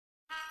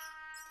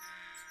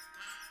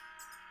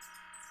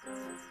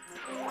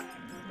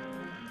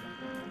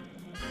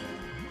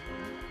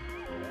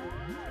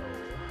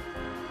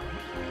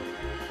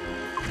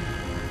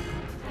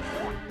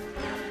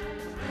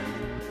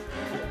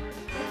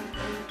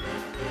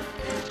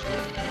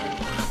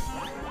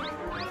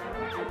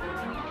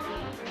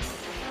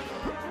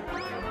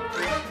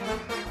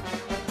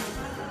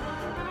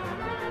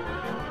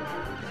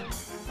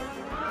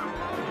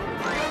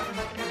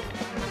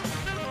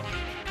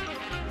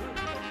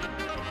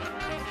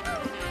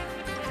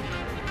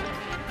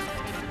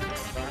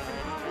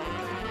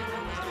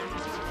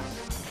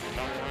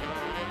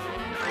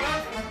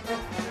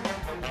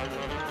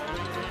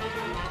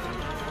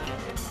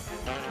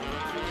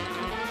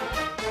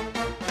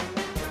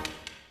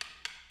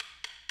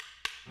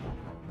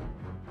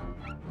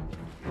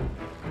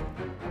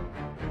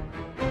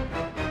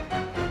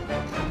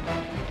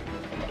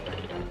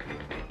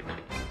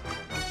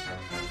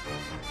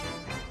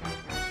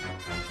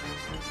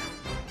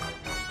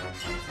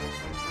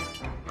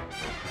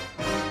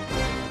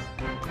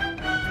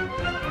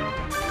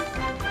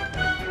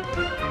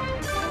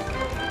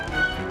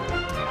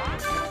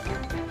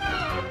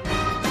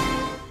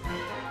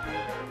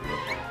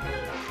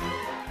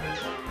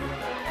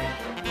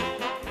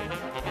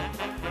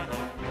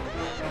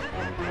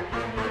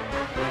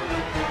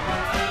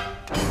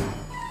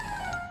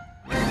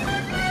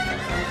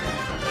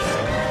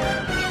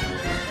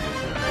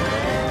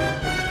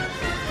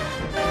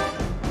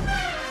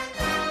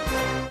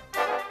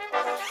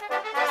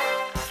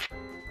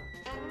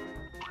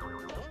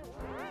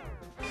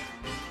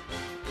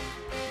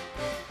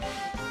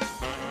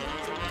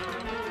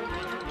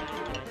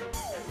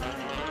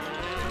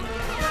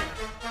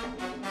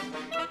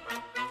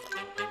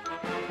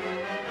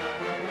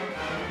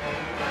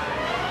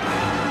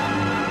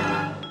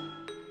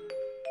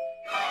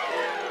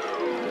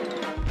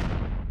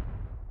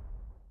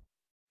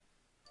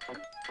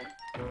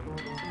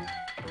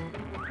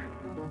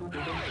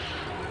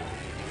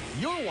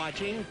You're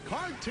watching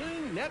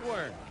Cartoon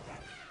Network.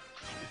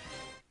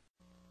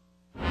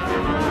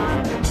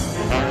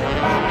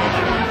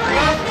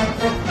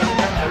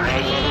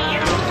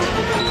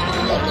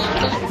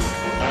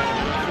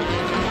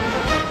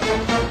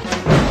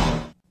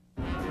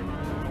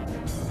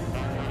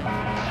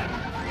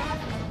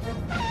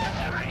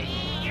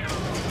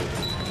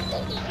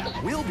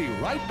 We'll be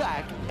right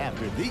back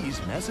after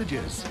these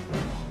messages.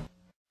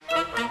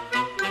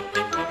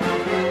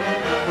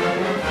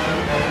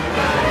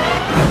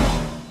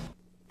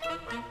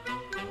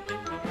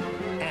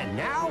 And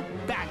now,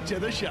 back to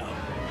the show.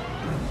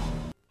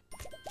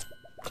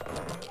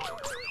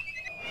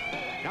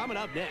 Coming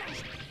up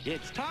next,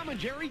 it's Tom and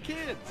Jerry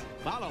Kids,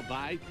 followed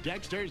by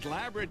Dexter's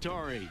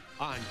Laboratory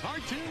on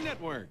Cartoon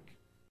Network.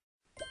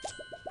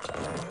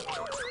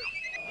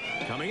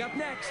 Coming up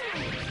next,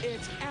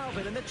 it's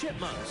Alvin and the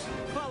Chipmunks,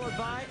 followed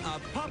by a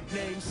pup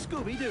named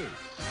Scooby-Doo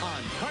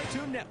on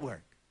Cartoon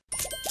Network.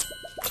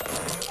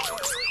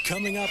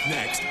 Coming up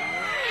next,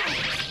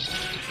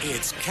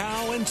 it's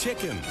Cow and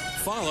Chicken,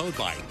 followed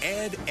by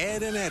Ed,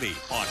 Ed and Eddie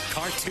on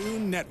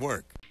Cartoon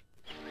Network.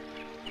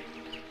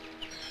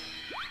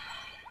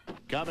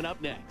 Coming up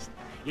next,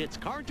 it's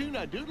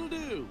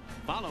Cartoon-a-Doodle-Doo,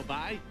 followed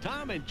by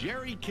Tom and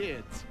Jerry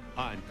Kids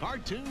on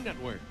Cartoon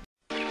Network.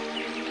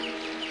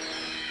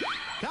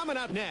 Coming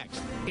up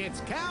next, it's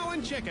Cow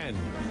and Chicken,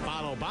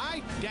 followed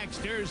by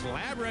Dexter's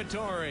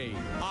Laboratory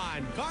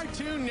on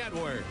Cartoon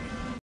Network.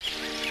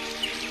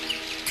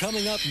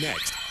 Coming up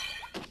next,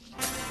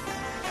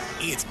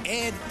 it's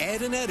Ed,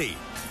 Ed and Eddie,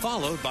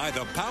 followed by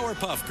the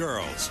Powerpuff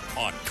Girls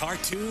on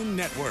Cartoon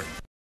Network.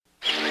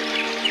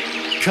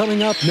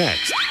 Coming up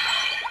next,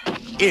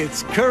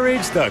 it's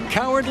Courage the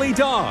Cowardly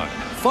Dog,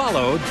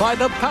 followed by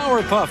the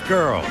Powerpuff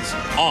Girls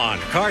on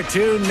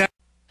Cartoon Network.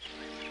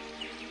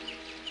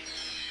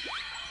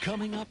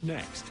 Coming up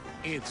next,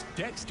 it's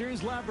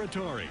Dexter's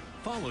Laboratory,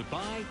 followed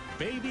by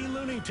Baby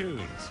Looney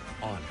Tunes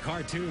on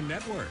Cartoon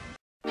Network.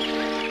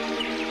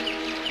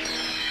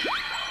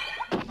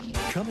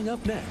 Coming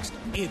up next,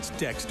 it's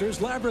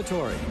Dexter's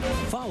Laboratory,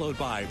 followed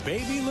by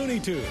Baby Looney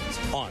Tunes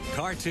on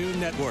Cartoon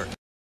Network.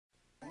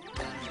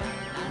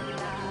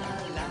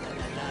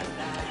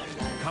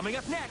 Coming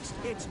up next,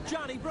 it's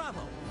Johnny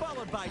Bravo,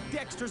 followed by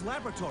Dexter's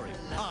Laboratory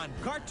on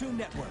Cartoon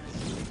Network.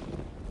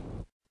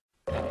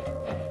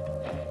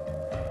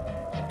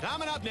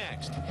 Coming up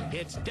next,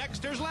 it's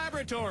Dexter's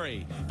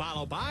Laboratory,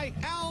 followed by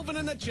Alvin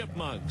and the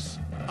Chipmunks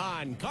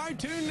on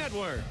Cartoon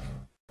Network.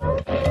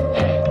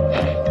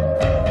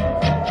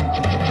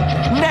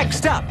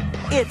 Next up,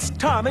 it's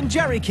Tom and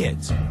Jerry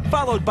Kids,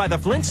 followed by the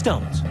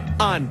Flintstones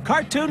on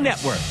Cartoon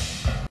Network.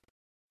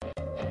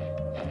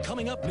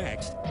 Coming up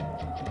next,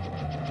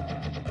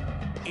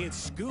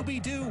 it's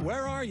Scooby-Doo,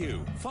 Where Are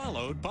You?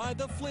 Followed by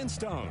the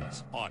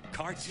Flintstones on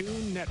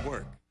Cartoon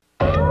Network.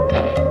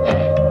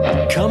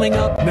 Coming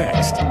up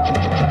next,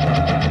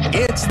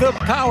 it's the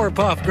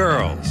Powerpuff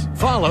Girls,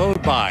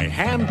 followed by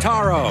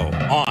Hamtaro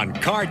on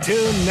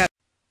Cartoon Network.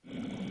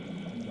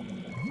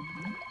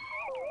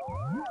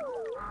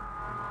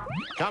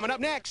 Coming up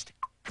next,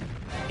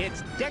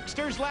 It's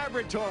Dexter's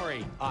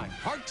Laboratory on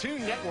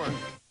Cartoon Network.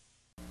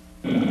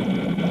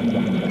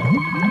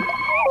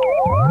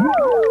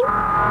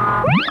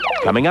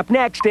 Coming up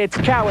next, it's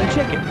Cow and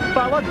Chicken,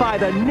 followed by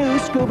the new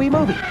Scooby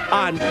movie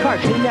on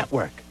Cartoon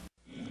Network.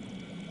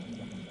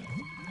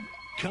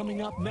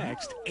 Coming up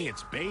next,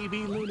 it's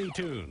Baby Looney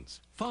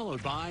Tunes,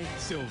 followed by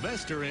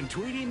Sylvester and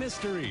Tweety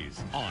Mysteries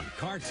on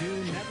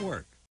Cartoon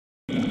Network.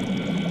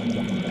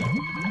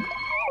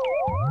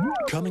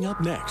 Coming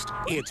up next,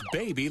 it's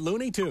Baby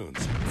Looney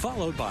Tunes,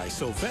 followed by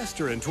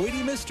Sylvester and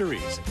Tweety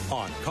Mysteries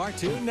on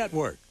Cartoon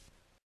Network.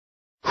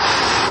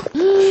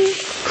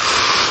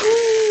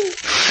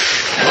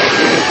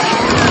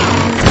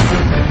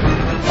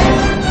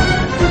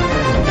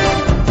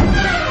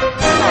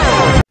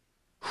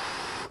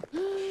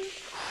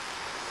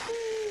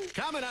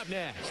 Coming up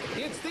next,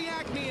 it's the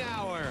Acme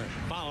Hour,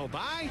 followed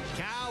by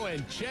Cow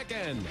and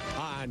Chicken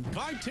on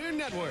Cartoon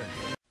Network.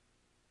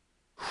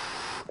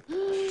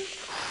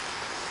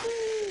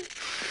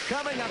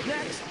 Coming up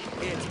next,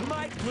 it's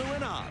Mike, Blue,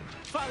 and Og,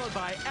 followed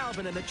by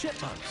Alvin and the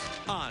Chipmunks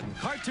on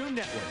Cartoon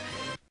Network.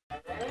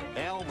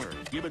 Elmer,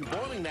 you've been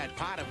boiling that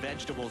pot of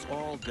vegetables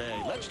all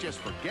day. Let's just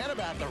forget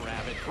about the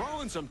rabbit, throw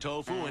in some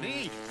tofu, and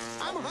eat.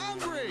 I'm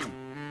hungry.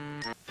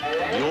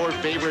 Your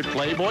favorite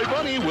Playboy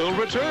bunny will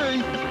return.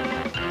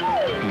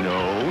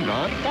 No,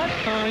 not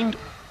that kind.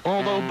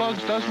 Although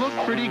Bugs does look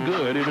pretty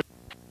good.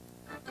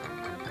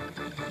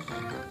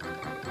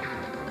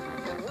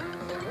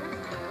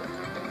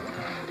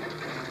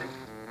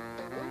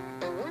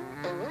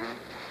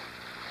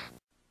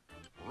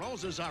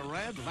 Roses are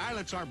red,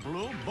 violets are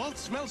blue, both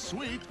smell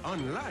sweet,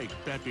 unlike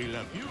Pepe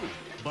Le Pew.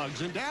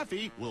 Bugs and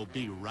Daffy will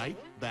be right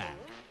back.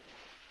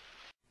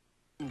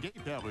 Gay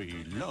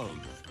Perry, love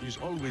is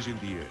always in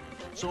the air.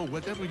 So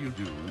whatever you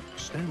do,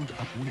 stand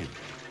upwind.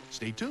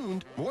 Stay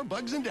tuned, more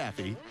Bugs and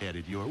Daffy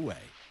headed your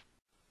way.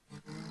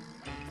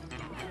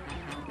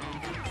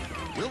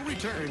 We'll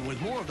return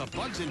with more of the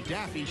Bugs and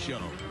Daffy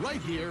Show,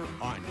 right here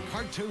on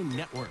Cartoon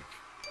Network.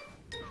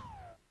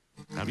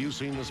 Have you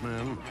seen this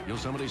man?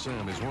 Yosemite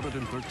Sam is wanted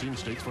in 13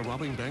 states for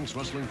robbing banks,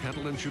 rustling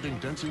cattle, and shooting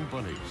dancing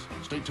bunnies.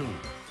 Stay tuned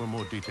for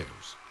more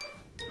details.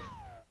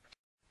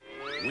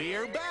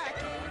 We're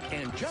back,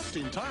 and just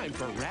in time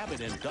for rabbit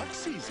and duck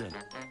season.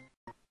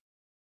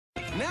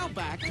 Now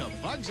back to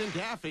Bugs and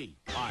Daffy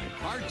on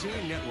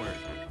Cartoon Network.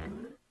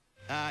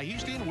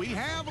 Houston, we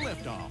have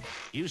liftoff.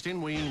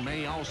 Houston, we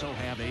may also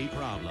have a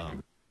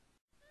problem.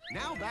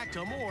 Now back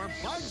to more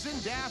Bugs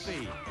and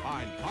Daffy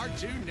on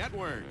Cartoon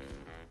Network.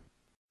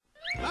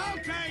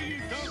 Okay, you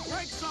two,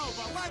 break's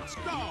over. Let's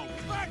go.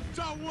 Back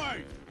to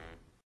work.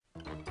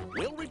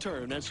 We'll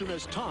return as soon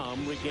as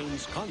Tom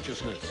regains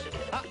consciousness.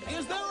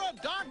 Is there a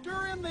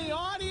doctor in the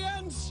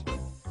audience?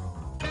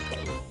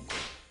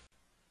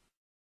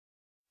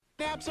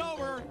 Nap's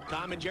over.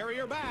 Tom and Jerry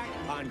are back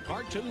on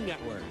Cartoon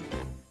Network.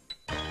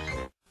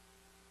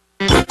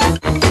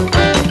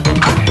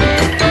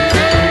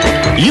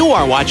 You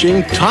are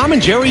watching Tom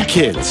and Jerry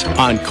Kids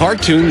on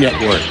Cartoon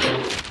Network.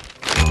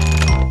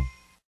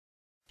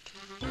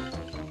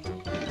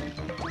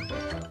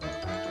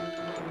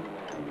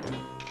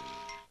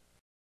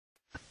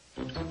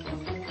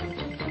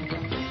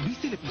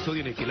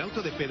 ¿En el que el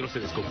auto de Pedro se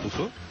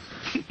descompuso?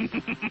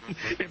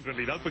 En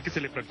realidad fue que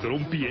se le fracturó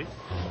un pie.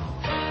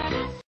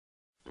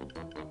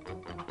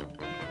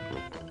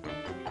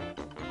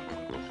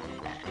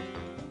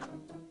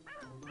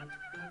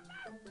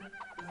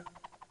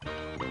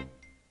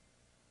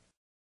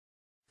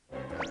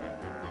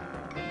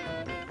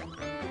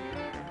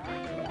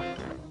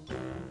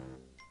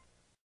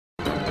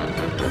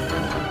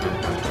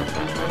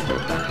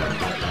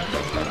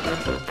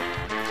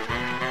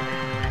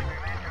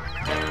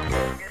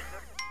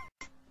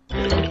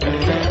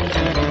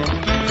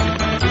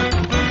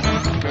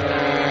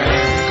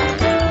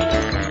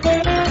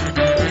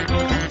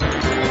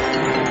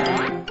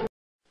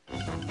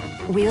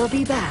 We'll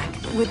be back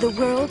with the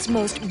world's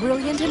most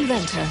brilliant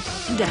inventor,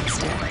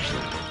 Dexter.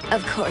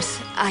 Of course,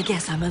 I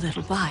guess I'm a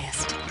little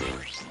biased.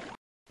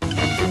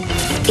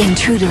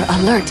 Intruder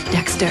alert,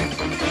 Dexter.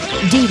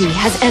 Dee Dee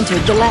has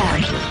entered the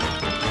lab.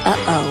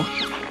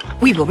 Uh-oh.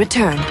 We will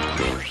return.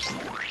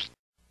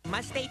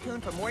 Must stay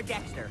tuned for more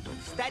Dexter.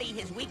 Study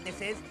his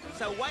weaknesses,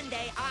 so one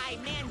day I,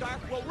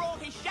 Mandark, will rule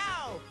his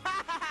show.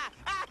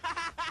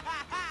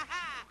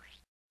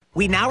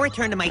 We now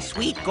return to my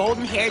sweet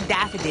golden-haired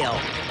daffodil,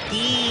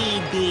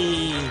 Dee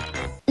Dee.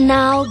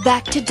 Now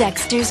back to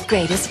Dexter's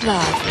greatest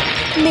love,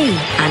 me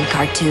on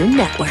Cartoon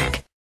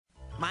Network.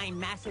 My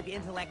massive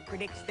intellect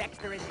predicts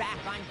Dexter is back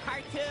on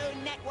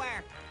Cartoon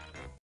Network.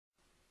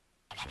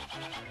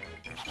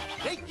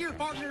 Take your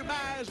partner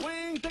by his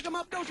wing, pick him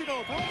up, do-si-do,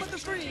 throw him at the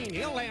screen.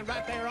 He'll land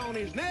right there on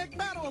his neck,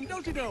 battle him,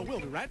 do-si-do.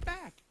 We'll be right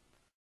back.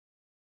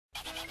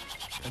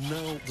 And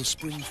now the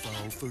spring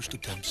fowl first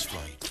attempts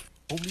flight.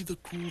 Only the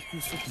cool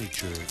hoof of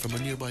nature from a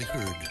nearby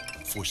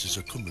herd forces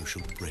a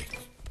commercial break.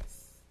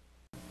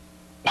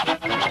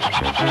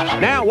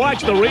 Now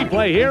watch the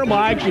replay here,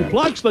 Mike. She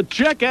plucks the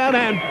chicken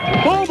and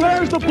boom,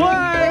 there's the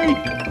play!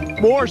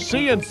 More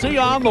CNC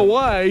on the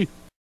way.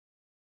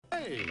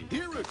 Hey,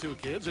 here are two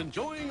kids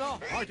enjoying a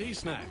hearty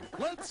snack.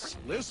 Let's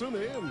listen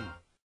in.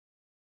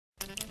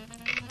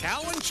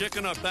 Cow and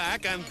chicken are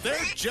back, and they're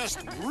just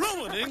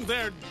ruining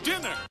their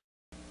dinner.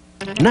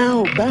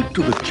 Now back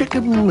to the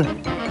chicken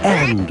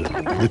and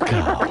the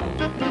cow.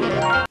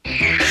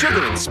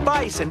 Sugar and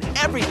spice and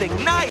everything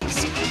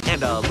nice.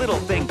 And a little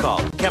thing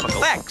called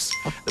Chemical X.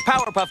 The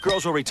Powerpuff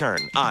Girls will return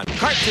on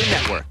Cartoon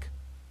Network.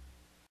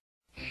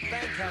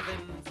 Thank heaven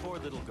for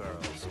little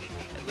girls.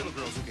 And little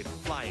girls who can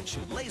fly and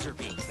shoot laser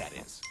beams, that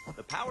is.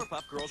 The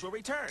Powerpuff Girls will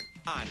return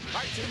on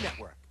Cartoon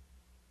Network.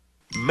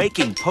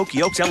 Making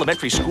Pokey Oaks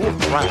Elementary School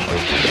proud.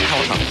 The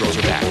Powerpuff Girls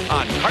are back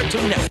on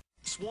Cartoon Network.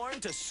 Sworn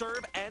to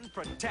serve and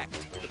protect.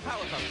 The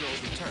Powerpuff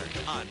Girls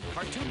return on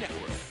Cartoon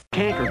Network.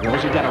 Canker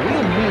girls have got a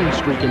real mean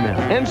streak in them.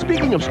 And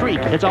speaking of streak,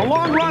 it's a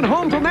long run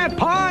home from that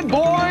pond,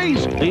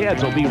 boys! The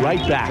ads will be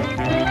right back.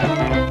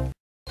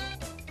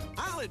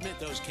 I'll admit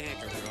those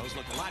canker girls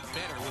look a lot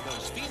better with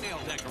those female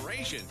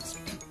decorations.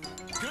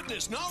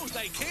 Goodness knows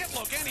they can't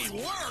look any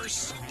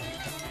worse.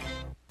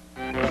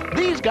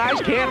 These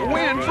guys can't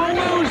win for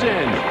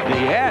losing.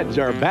 The ads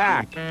are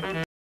back.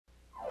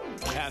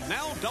 And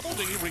now Double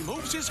D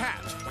removes his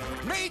hat.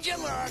 Major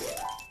luck.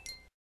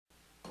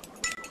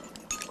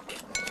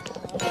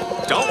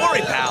 Don't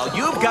worry, pal.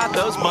 You've got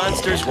those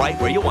monsters right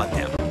where you want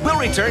them. We'll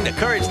return to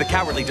Courage the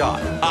Cowardly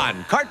Dog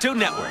on Cartoon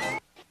Network.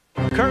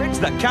 Courage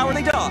the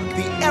Cowardly Dog,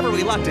 the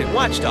ever-reluctant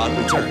watchdog,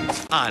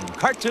 returns on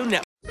Cartoon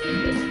Network.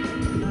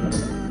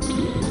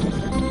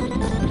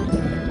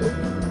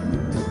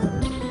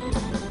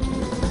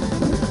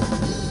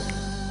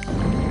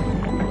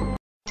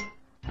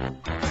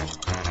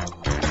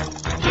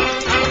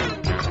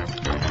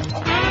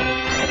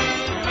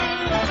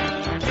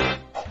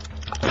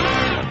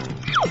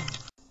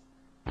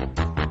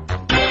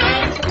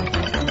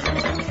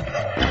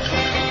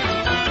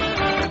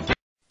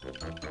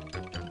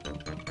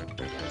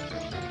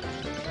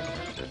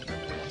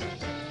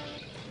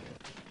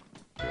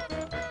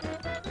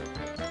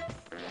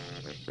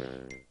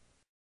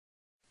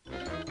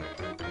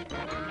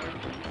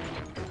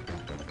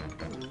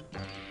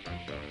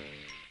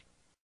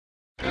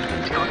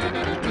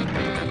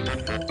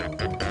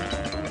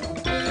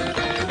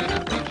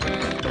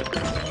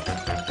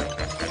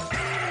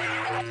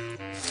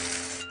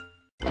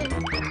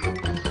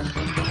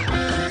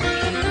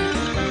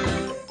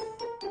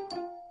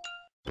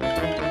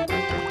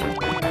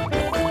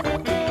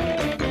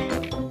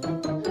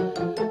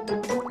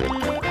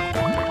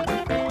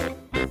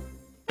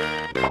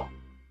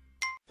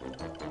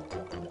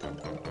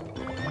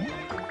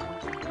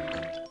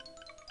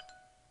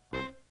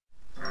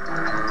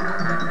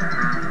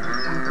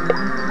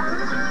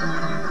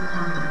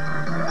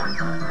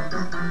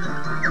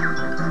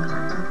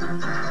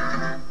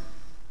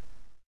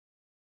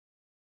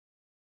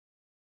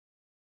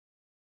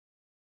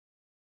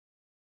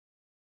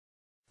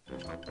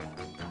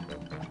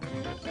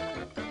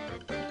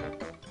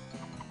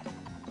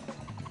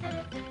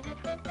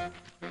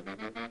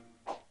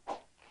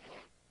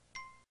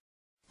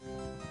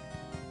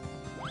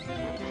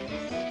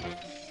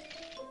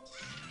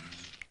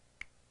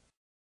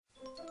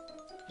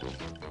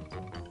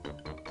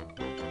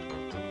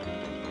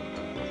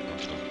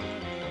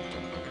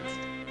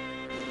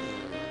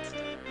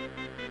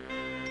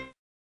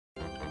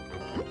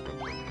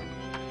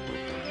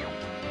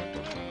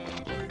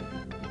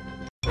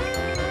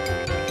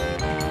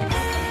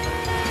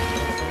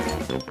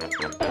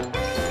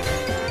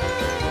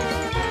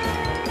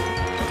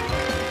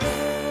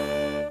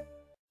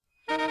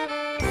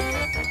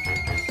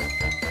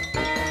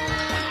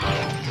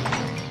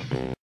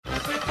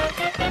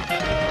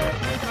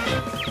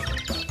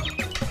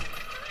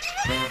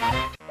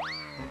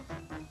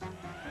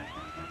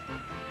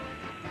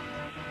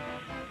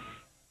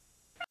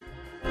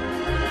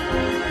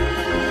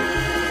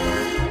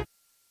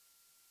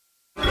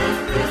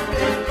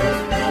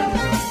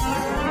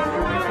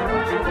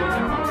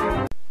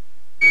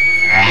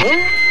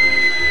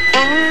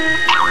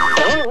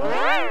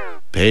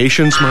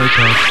 Patience, my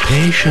pet,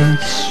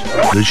 patience.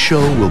 The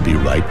show will be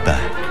right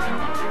back.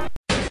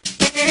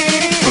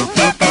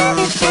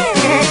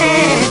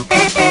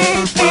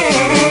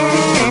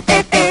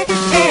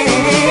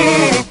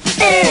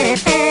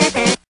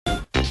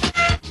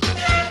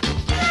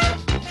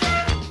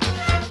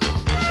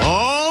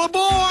 All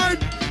aboard!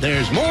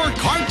 There's more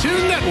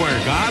Cartoon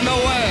Network on the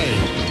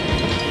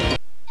way.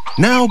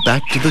 Now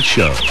back to the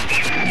show.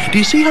 Do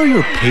you see how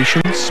your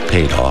patience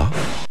paid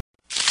off?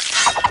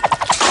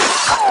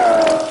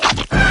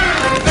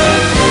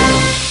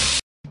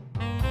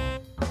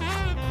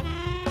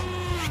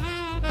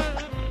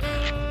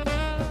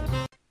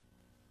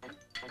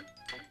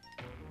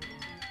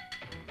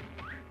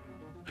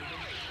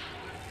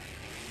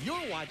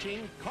 You're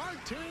watching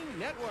Cartoon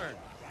Network.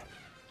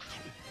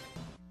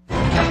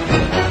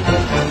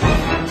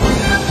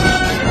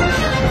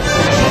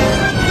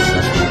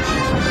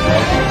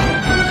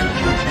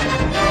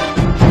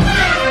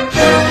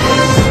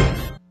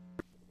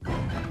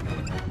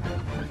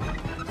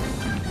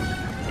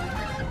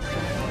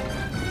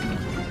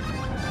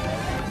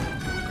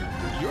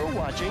 You're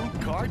watching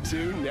featuring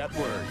Cartoon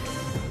Network.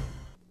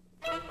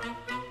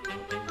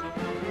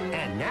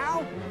 And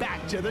now,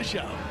 back to the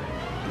show.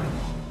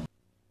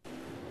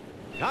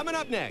 Coming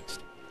up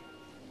next,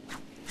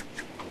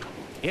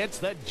 it's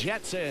the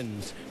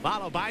Jetsons,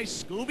 followed by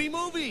Scooby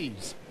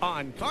Movies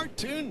on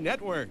Cartoon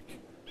Network.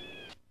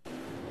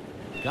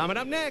 Coming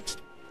up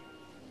next,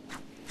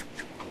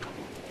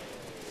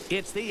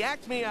 it's the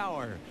Acme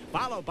Hour,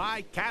 followed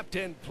by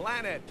Captain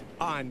Planet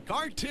on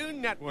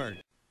Cartoon Network.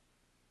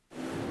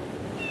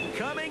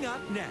 Coming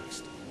up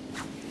next,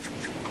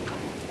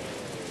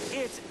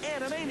 it's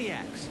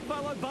Animaniacs,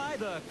 followed by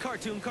the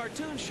Cartoon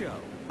Show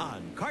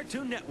on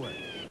Cartoon Network.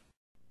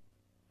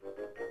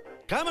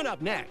 Coming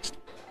up next,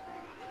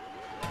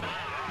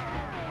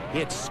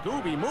 it's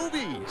Scooby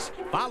Movies,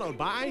 followed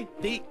by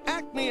the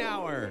Acme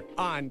Hour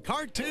on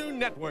Cartoon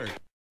Network.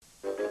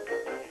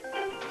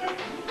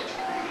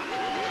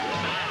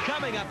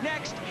 Coming up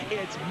next,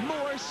 it's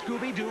more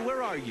Scooby-Doo,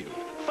 Where Are You?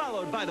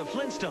 Followed by the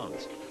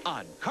Flintstones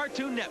on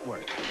Cartoon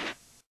Network.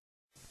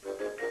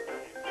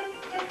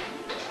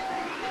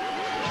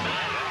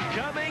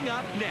 Coming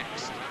up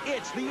next,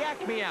 it's the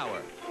Acme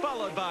Hour,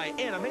 followed by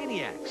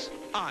Animaniacs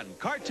on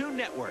Cartoon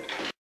Network.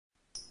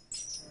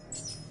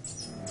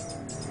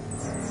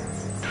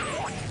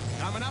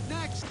 Coming up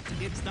next,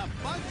 it's the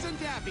Bugs and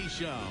Daffy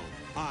Show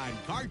on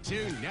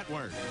Cartoon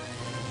Network.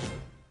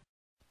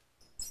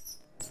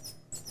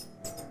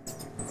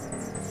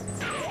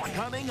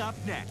 Coming up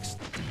next,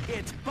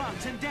 it's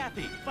Bugs and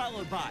Daffy,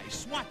 followed by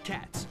SWAT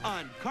Cats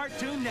on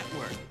Cartoon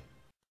Network.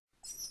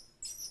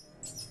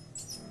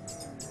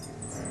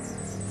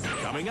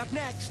 Coming up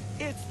next,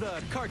 it's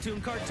the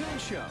Cartoon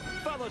Show,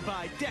 followed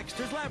by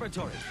Dexter's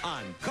Laboratory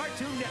on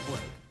Cartoon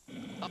Network.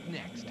 Up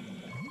next,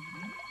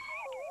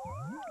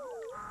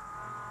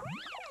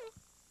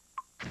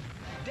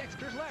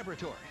 Dexter's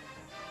Laboratory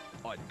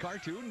on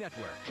Cartoon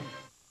Network.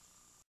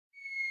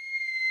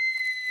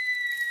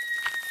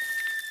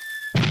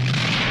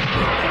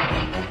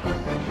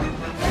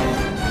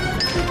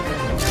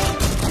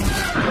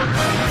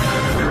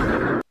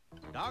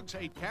 Dogs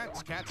hate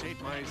cats, cats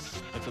hate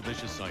mice. That's a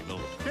vicious cycle.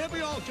 Can't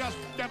we all just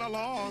get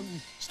along?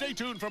 Stay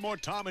tuned for more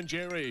Tom and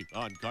Jerry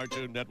on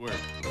Cartoon Network.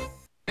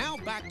 Now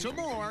back to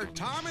more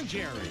Tom and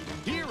Jerry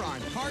here on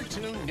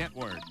Cartoon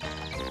Network.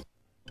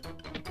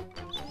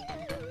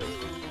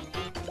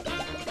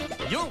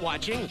 You're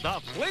watching the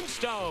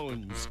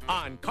Flintstones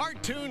on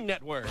Cartoon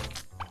Network.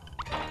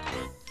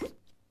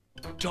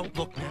 Don't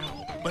look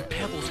now, but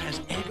Pebbles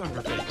has egg on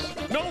her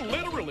face. No,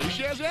 literally,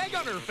 she has egg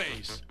on her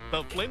face.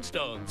 The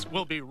Flintstones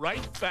will be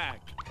right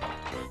back.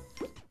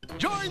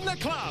 Join the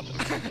club.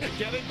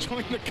 Get it?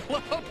 Join the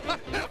club.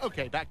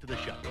 Okay, back to the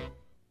show.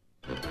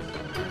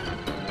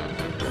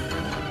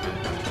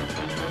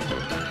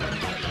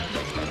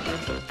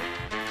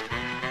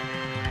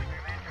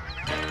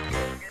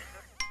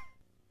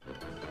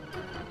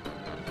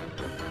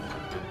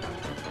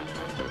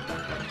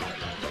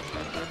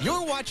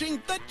 You're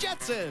watching The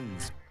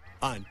Jetsons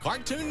on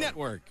Cartoon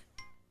Network.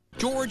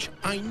 George,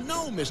 I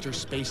know Mr.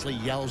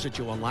 Spacely yells at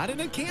you a lot,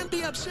 and it can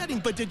be upsetting,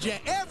 but did you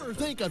ever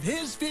think of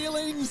his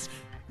feelings?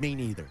 Me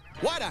neither.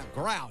 What a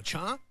grouch,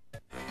 huh?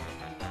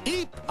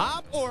 Eep,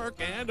 hop, ork,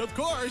 and of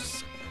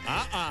course,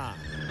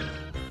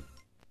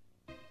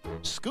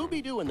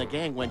 Scooby-Doo and the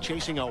gang went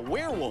chasing a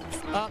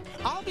werewolf.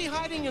 I'll be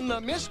hiding in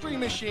the Mystery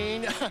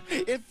Machine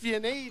if you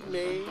need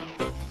me.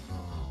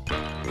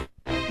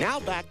 Now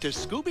back to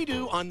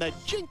Scooby-Doo on the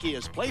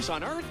jinkiest place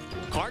on Earth,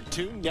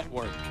 Cartoon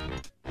Network.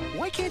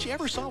 Why can't you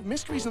ever solve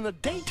mysteries in the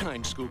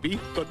daytime, Scooby?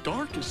 The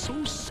dark is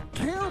so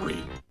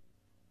scary.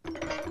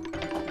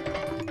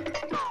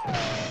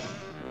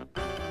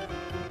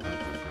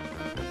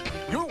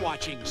 You're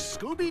watching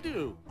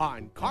Scooby-Doo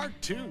on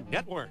Cartoon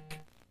Network.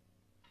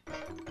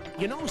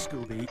 You know,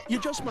 Scooby, you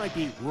just might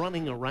be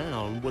running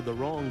around with the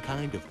wrong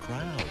kind of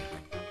crowd.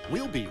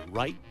 We'll be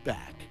right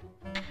back.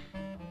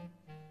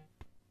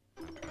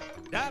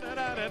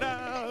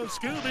 Da-da-da-da-da,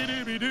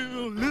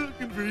 Scooby-Dooby-Doo,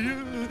 looking for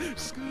you.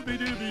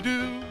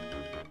 Scooby-Dooby-Doo,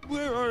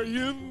 where are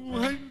you?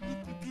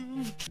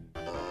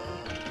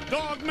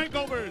 Dog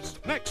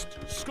makeovers, next,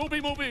 Scooby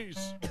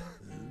Movies.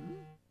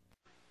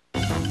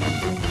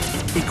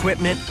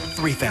 Equipment,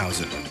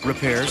 3,000.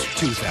 Repairs,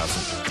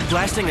 2,000.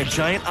 Blasting a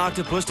giant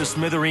octopus to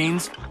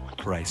smithereens,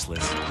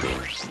 priceless.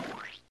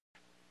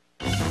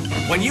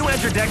 When you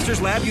enter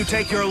Dexter's lab, you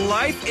take your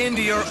life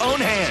into your own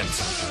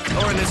hands.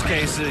 Or in this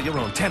case, your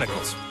own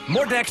tentacles.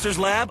 More Dexter's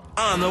lab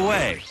on the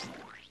way.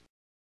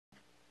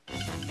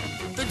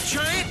 The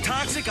giant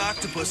toxic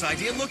octopus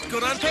idea looked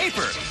good on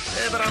paper,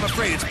 but I'm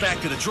afraid it's back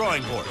to the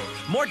drawing board.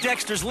 More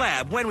Dexter's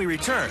lab when we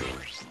return.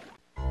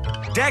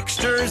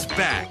 Dexter's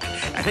back.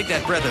 I think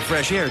that breath of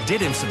fresh air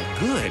did him some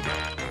good.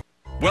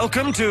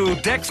 Welcome to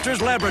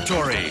Dexter's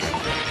Laboratory.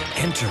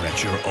 Enter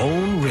at your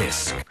own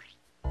risk.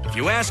 If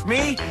you ask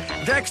me,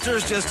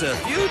 Dexter's just a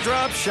few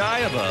drops shy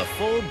of a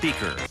full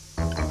beaker.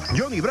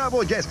 Johnny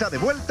Bravo ya está de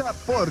vuelta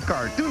por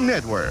Cartoon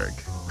Network.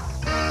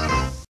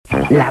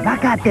 La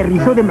vaca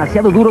aterrizó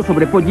demasiado duro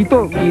sobre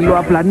Pollito y lo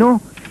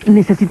aplanó.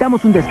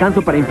 Necesitamos un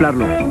descanso para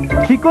inflarlo.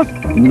 Chicos,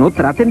 no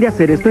traten de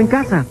hacer esto en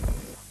casa.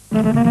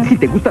 Si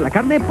te gusta la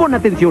carne, pon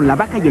atención. La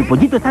vaca y el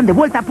pollito están de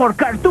vuelta por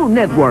Cartoon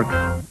Network.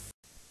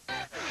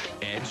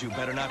 Ed, you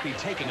better not be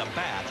taking a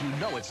bath. You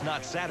know it's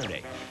not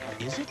Saturday.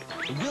 Is it?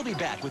 We'll be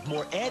back with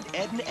more Ed,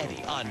 Ed, and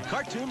Eddie on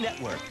Cartoon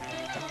Network.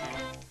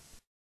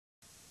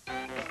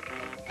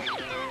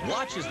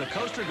 Watch as the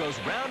coaster goes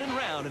round and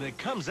round and it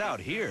comes out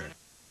here.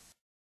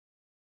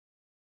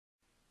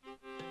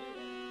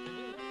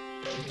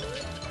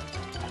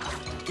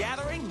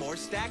 Gathering more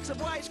stacks of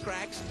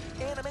wisecracks.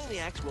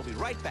 Animaniacs will be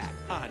right back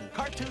on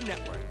Cartoon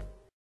Network.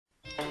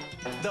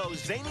 Those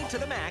zany to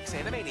the max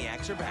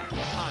Animaniacs are back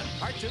on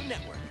Cartoon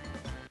Network.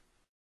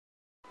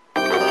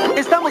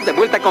 Estamos de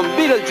vuelta con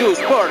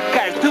Beetlejuice por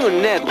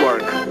Cartoon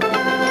Network.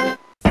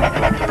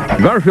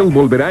 Garfield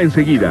volverá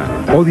enseguida.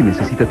 Odie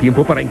necesita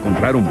tiempo para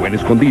encontrar un buen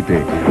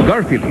escondite.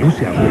 Garfield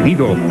luce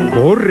aburrido.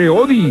 ¡Corre,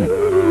 Odie!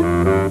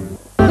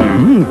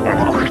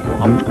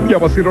 Ya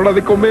va a ser hora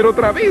de comer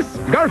otra vez.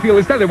 Garfield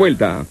está de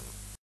vuelta.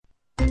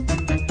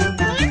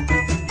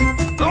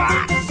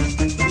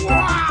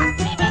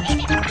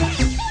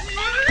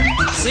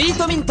 スイー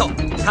トミント、カー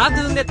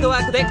トゥーンネットワ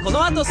ークでこ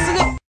の後すぐ。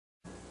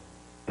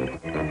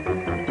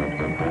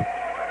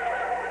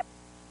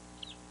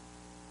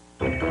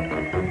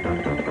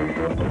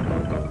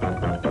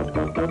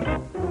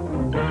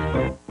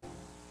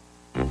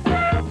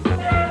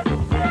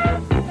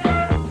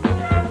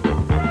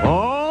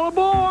All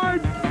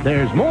aboard!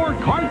 There's more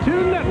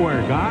Cartoon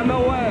Network on the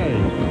way.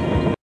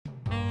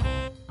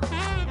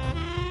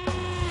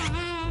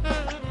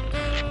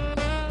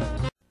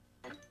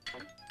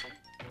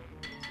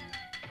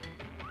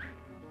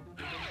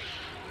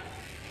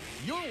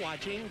 You're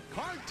watching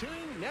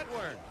Cartoon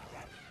Network.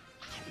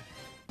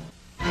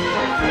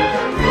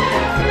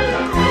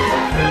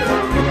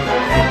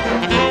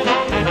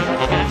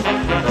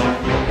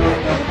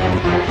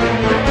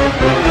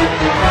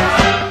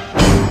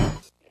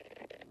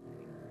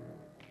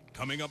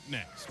 Coming up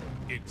next,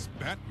 it's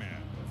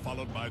Batman,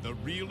 followed by the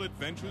real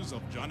adventures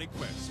of Johnny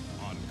Quest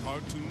on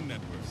Cartoon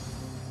Network.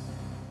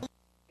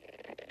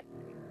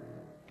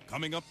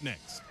 Coming up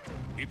next,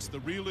 it's the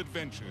real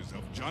adventures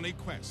of Johnny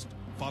Quest,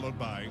 followed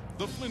by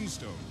The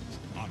Flintstones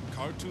on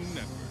Cartoon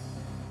Network.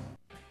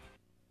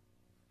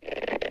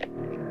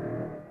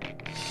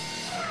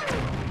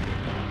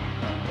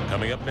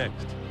 Coming up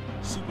next,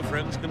 Super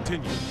Friends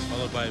continues,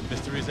 followed by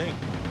Mysteries Inc.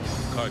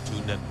 on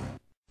Cartoon Network.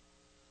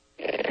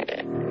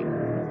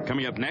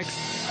 Coming up next,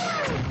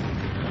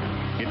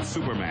 it's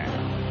Superman,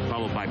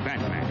 followed by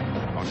Batman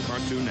on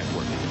Cartoon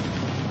Network.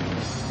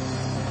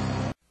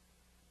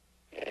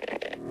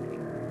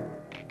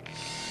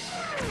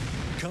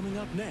 Coming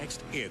up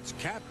next, it's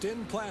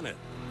Captain Planet,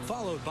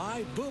 followed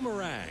by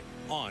Boomerang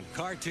on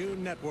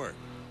Cartoon Network.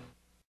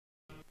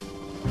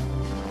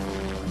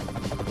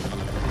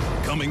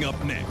 Coming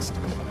up next,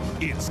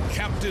 it's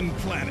Captain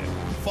Planet,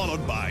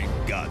 followed by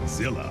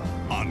Godzilla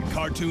on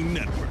Cartoon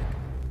Network.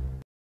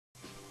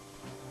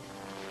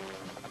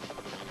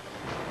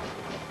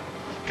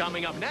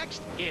 Coming up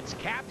next, it's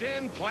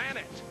Captain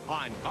Planet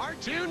on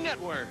Cartoon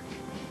Network.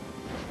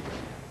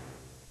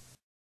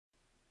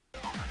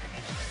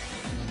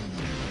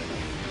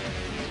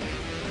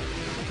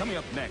 Coming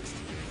up next,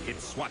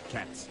 it's SWAT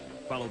Cats,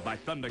 followed by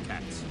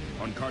Thundercats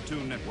on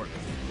Cartoon Network.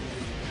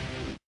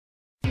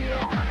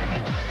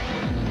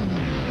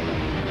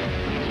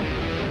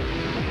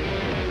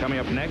 Coming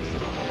up next,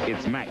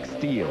 it's Max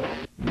Steel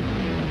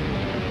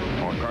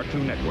on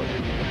Cartoon Network.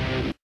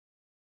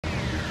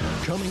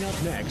 Coming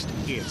up next,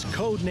 it's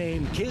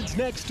Codename Kids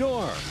Next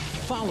Door,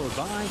 followed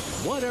by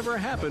Whatever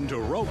Happened to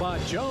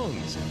Robot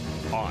Jones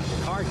on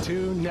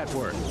Cartoon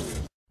Network.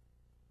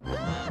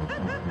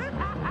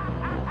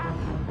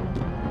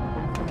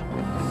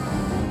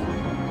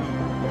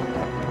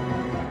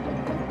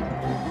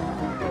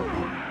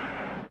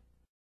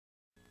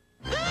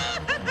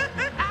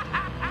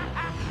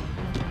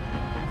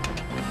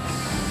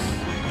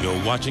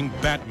 You're watching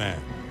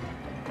Batman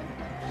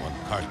on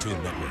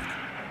Cartoon Network.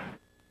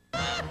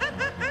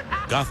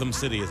 Gotham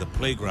City is a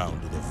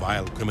playground to the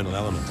vile criminal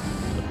element.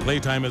 The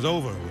playtime is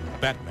over when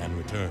Batman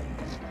returns.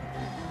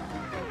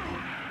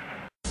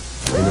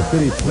 In a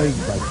city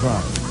plagued by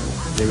crime,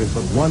 there is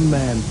but one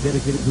man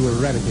dedicated to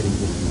eradicating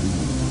this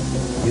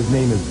disease. His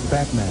name is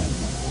Batman.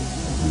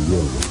 He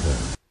will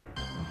return.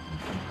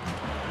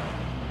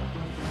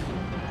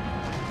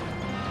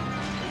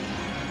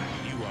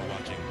 You are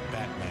watching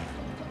Batman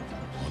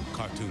on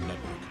Cartoon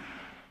Network.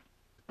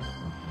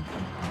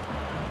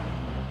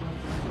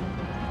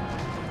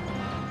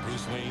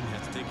 Bruce Wayne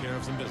has to take care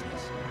of some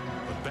business,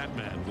 but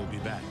Batman will be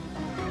back.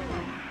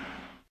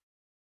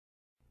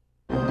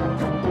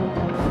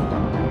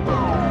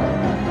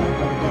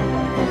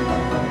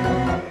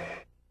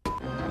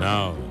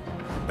 Now,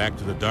 back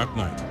to the Dark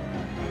Knight.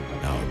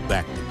 Now,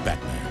 back to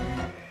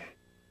Batman.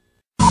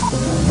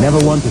 Never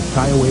one to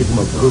shy away from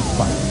a good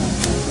fight.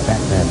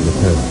 Batman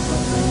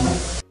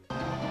returns.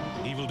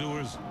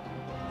 Evildoers,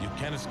 you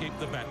can't escape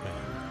the Batman.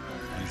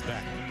 He's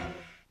back.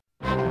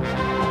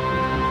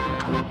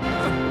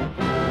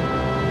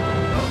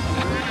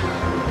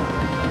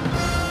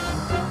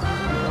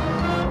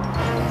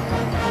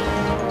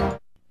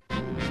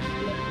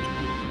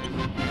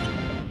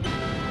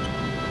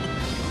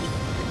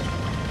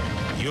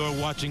 You're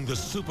watching the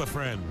Super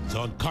Friends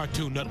on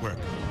Cartoon Network.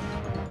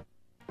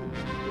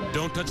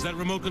 Don't touch that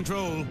remote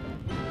control.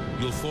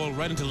 You'll fall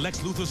right into Lex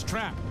Luthor's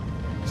trap.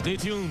 Stay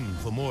tuned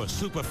for more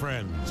Super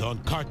Friends on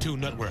Cartoon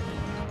Network.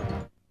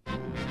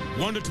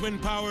 Wonder Twin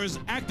powers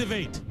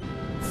activate.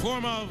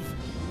 Form of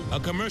a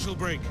commercial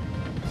break.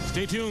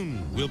 Stay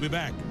tuned. We'll be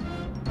back.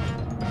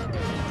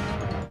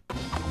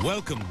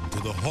 Welcome to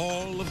the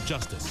Hall of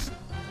Justice.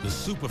 The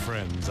Super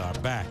Friends are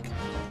back.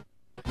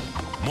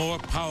 More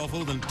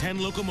powerful than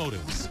 10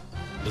 locomotives.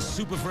 The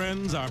Super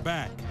Friends are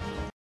back.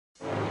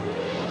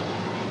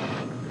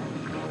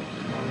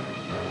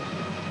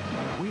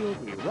 We'll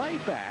be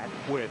right back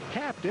with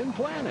Captain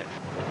Planet.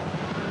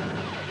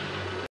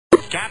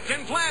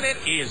 Captain Planet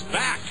is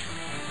back.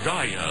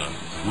 Gaia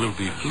will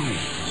be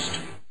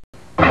pleased.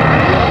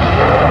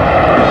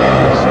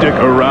 Stick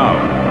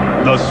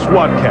around. The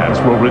SWAT Cats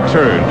will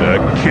return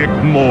to kick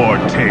more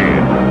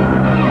tail.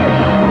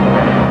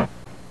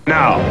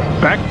 Now,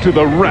 back to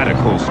the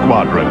Radical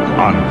Squadron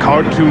on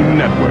Cartoon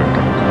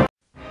Network.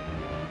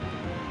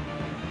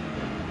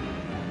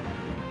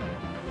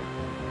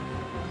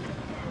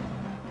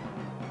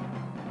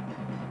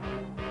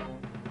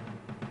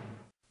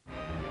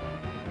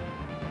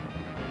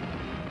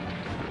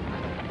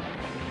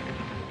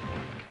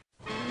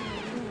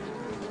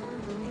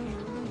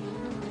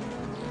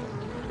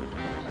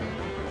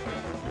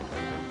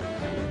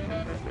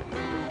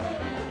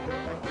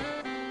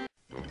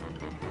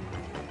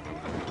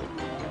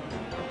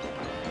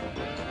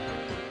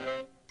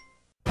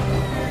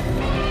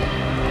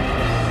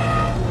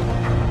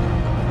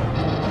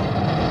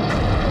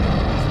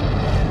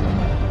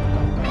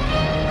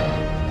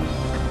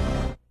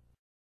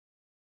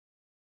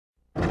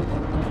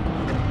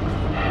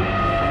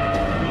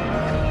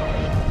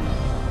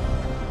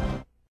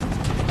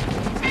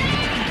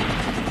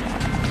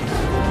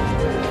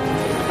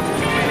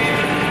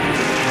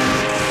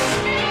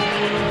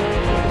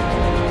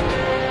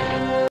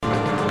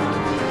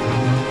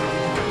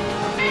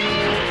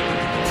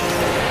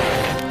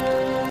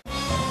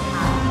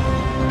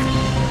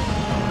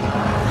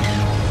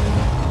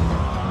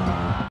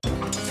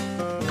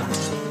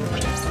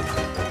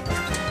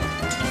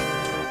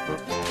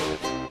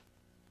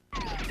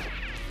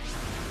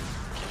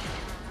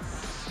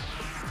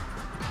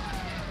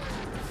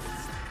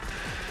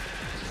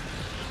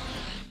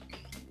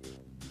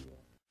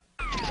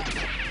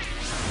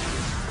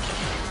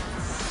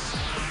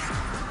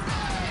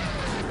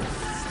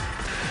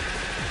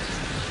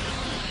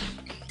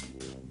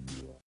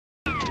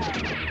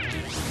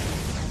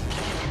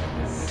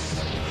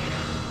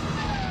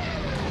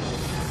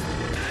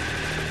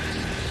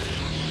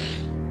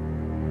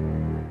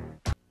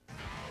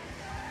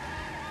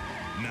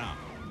 Now,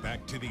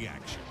 back to the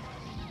action.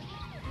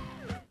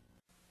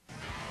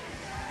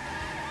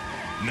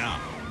 Now,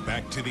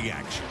 back to the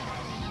action.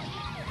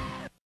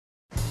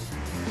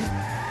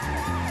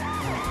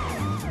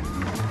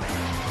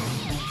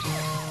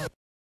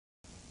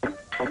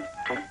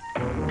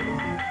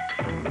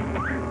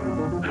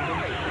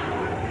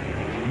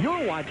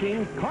 You're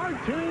watching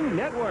Cartoon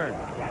Network.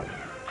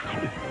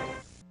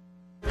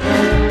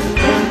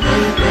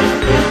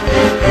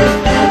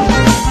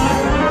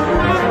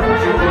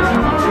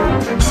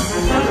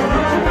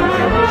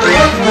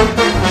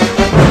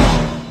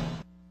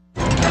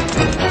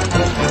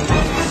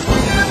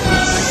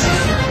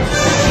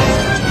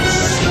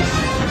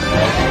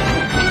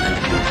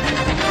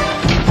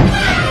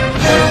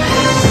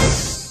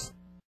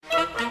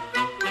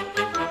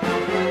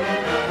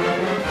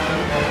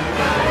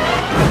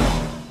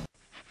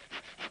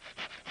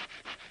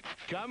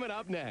 Coming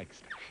up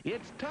next,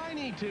 it's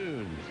Tiny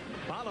Toons,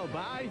 followed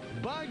by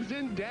Bugs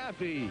and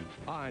Daffy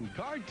on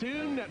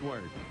Cartoon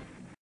Network.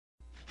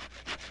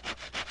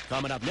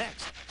 Coming up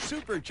next,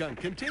 Super Chunk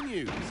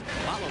continues,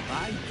 followed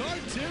by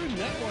Cartoon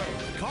Network,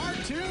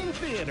 Cartoon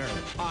Theater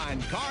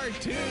on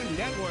Cartoon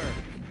Network.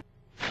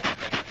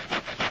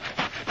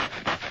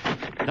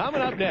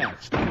 Coming up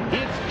next,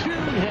 it's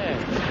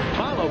Toonheads,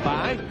 followed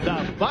by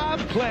The Bob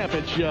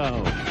Clampett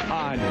Show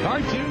on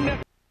Cartoon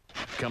Network.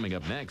 Coming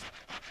up next,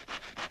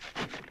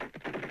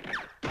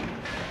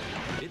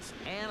 it's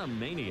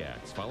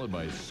Animaniacs, followed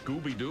by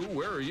Scooby-Doo,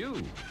 Where Are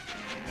You?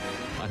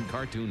 On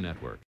Cartoon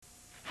Network.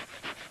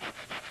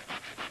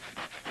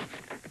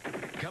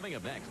 Coming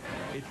up next,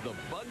 it's the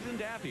Bugs and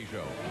Daffy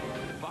Show,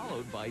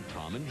 followed by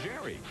Tom and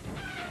Jerry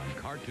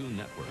on Cartoon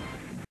Network.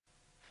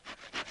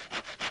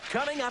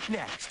 Coming up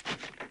next,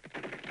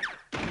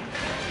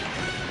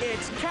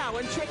 it's Cow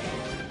and Chicken,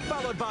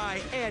 followed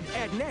by Ed,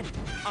 Edd n Eddy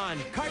on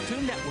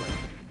Cartoon Network.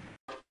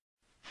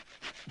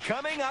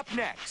 Coming up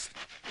next,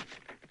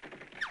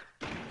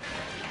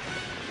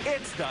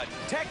 it's the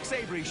Tex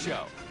Avery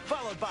Show,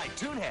 followed by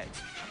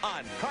Toonheads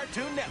on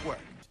Cartoon Network.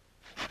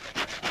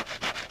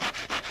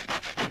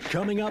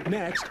 Coming up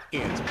next,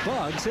 it's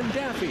Bugs and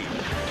Daffy,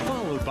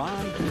 followed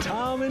by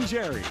Tom and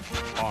Jerry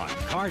on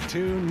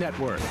Cartoon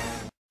Network.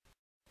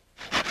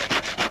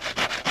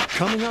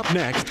 Coming up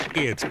next,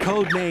 it's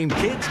Codename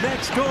Kids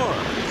Next Door,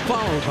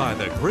 followed by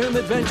the grim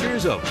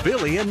adventures of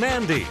Billy and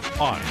Mandy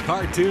on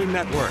Cartoon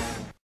Network.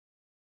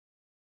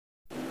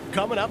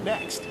 Coming up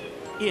next,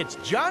 it's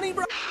Johnny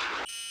Bravo.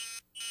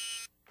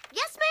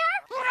 Yes,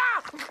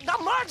 Mayor?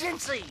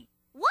 Emergency!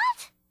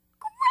 What?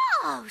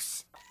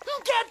 Gross!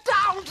 Get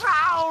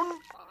downtown!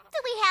 Do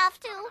we have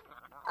to?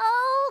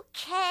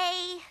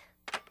 Okay.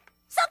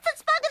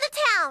 Something's bugging the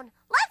town.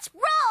 Let's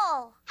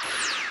roll!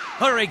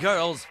 Hurry,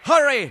 girls,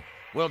 hurry!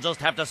 We'll just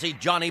have to see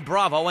Johnny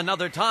Bravo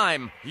another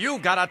time.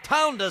 You've got a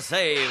town to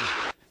save.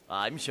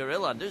 I'm sure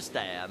he'll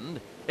understand.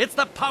 It's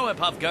the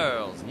Powerpuff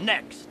Girls,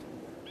 next.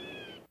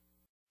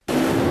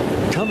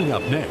 Coming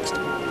up next,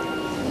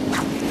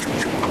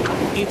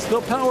 it's the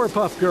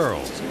Powerpuff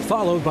Girls,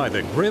 followed by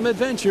the grim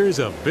adventures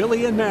of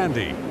Billy and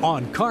Mandy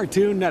on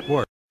Cartoon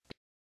Network.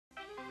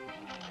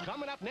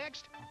 Coming up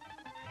next,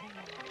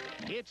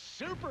 it's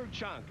Super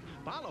Chunk,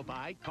 followed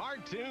by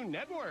Cartoon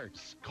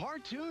Network's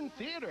Cartoon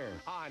Theater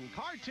on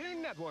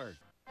Cartoon Network.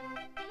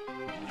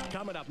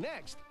 Coming up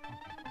next,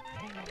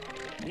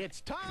 it's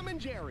Tom and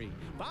Jerry,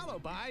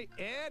 followed by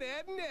Ed,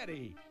 Edd and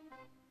Eddy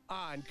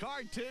on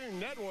Cartoon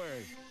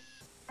Network.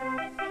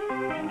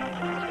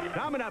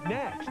 Coming up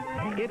next,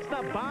 it's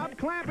the Bob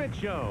Clampett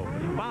Show,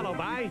 followed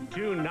by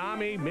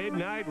Toonami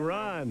Midnight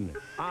Run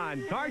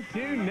on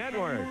Cartoon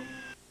Network.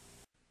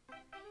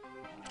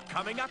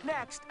 Coming up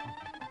next,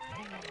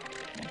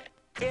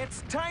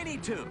 it's Tiny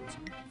Toons,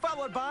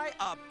 followed by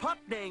a pup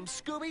named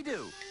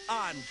Scooby-Doo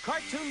on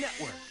Cartoon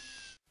Network.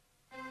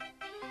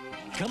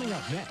 Coming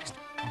up next,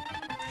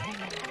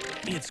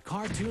 it's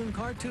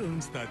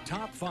Cartoons, the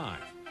Top 5,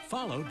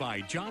 followed by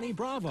Johnny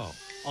Bravo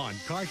on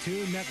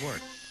Cartoon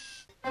Network.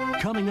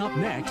 Coming up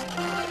next,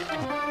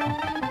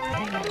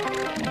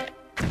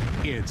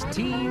 it's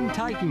Teen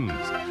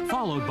Titans,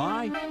 followed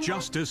by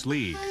Justice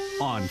League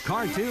on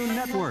Cartoon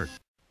Network.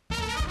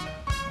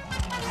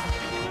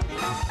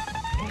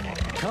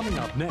 Coming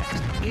up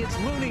next, it's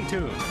Looney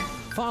Tunes,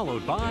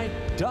 followed by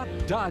Duck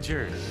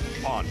Dodgers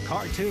on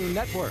Cartoon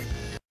Network.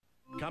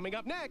 Coming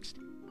up next,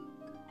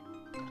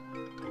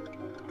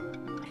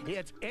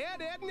 it's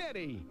Ed, Edd and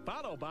Eddy,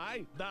 followed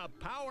by the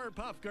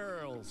Powerpuff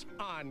Girls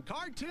on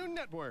Cartoon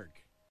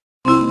Network.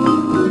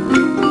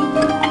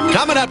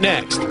 Coming up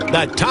next,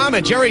 the Tom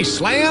and Jerry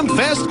Slam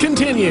Fest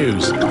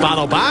continues,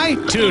 followed by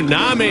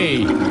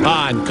Toonami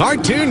on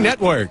Cartoon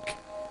Network.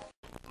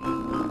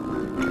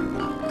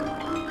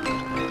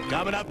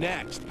 Coming up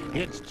next,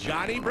 it's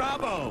Johnny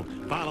Bravo,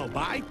 followed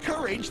by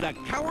Courage the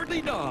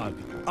Cowardly Dog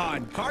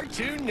on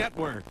Cartoon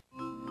Network.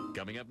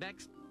 Coming up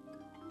next,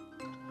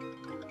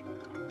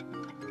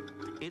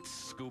 it's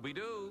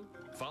Scooby-Doo,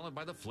 followed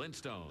by the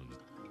Flintstones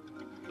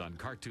on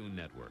Cartoon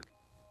Network.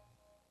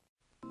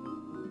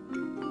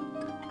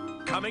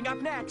 Coming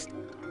up next,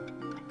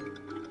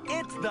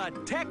 it's the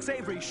Tex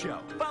Avery Show,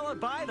 followed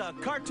by the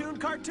Cartoon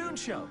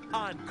Show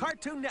on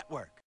Cartoon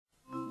Network.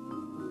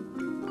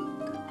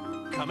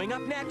 Coming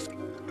up next,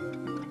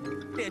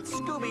 it's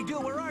Scooby-Doo,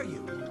 Where Are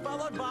You?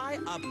 Followed by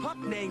a pup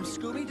named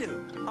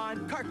Scooby-Doo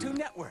on Cartoon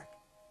Network.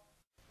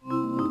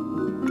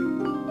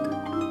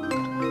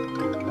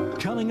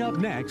 Coming up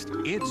next,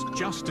 it's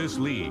Justice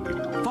League,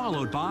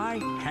 followed by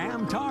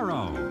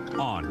Hamtaro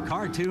on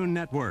Cartoon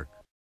Network.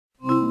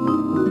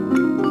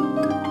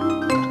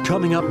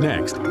 Coming up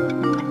next,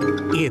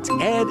 it's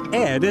Ed,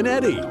 Edd and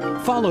Eddy,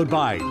 followed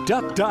by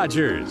Duck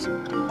Dodgers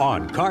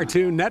on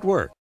Cartoon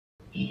Network.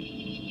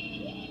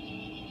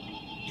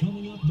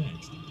 Coming up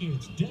next,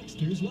 it's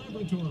Dexter's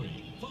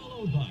Laboratory,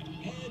 followed by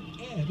Ed,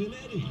 Edd and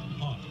Eddy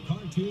on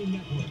Cartoon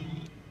Network.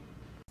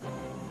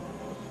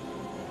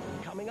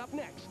 Coming up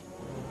next,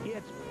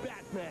 it's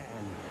Batman,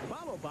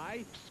 followed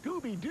by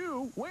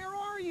Scooby-Doo, Where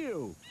Are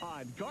You?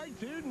 On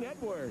Cartoon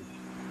Network.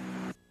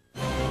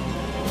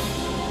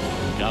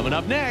 Coming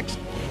up next,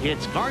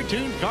 it's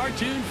Cartoon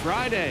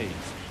Fridays,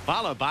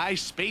 followed by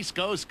Space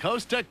Ghost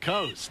Coast to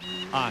Coast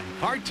on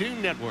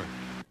Cartoon Network.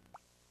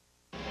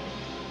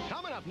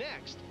 Coming up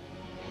next,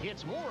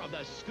 it's more of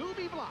the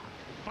Scooby Block,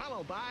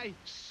 followed by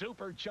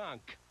Super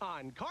Chunk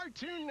on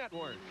Cartoon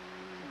Network.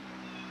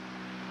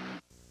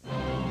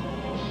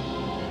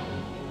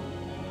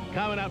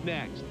 Coming up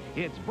next,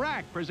 it's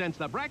Brack presents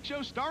The Brack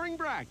Show starring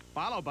Brack,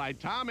 followed by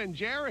Tom and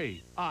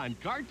Jerry on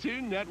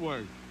Cartoon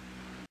Network.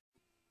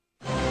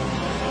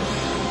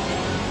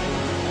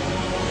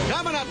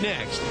 Coming up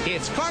next,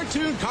 it's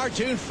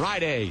Cartoon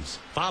Fridays,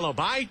 followed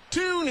by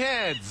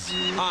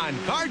Toonheads on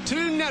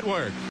Cartoon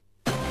Network.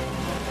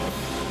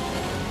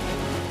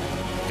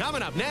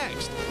 Coming up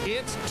next,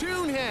 it's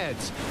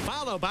Toonheads,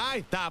 followed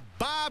by The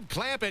Bob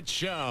Clampett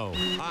Show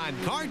on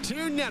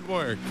Cartoon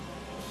Network.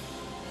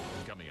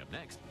 Coming up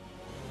next,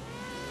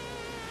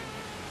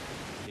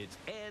 it's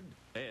Ed,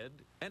 Edd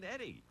and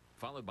Eddy,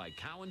 followed by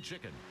Cow and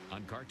Chicken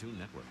on Cartoon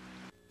Network.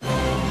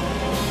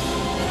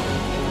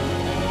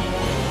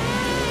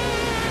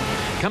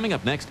 Coming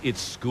up next,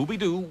 it's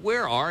Scooby-Doo,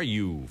 Where Are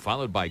You?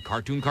 Followed by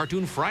Cartoon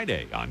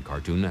Friday on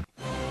Cartoon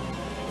Network.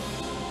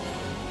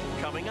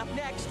 Coming up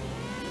next,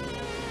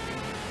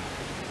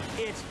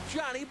 it's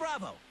Johnny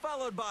Bravo,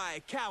 followed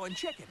by Cow and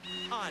Chicken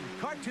on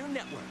Cartoon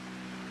Network.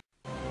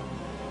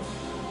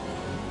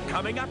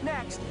 Coming up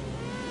next,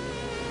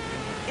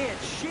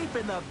 it's Sheep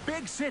in the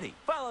Big City,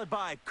 followed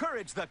by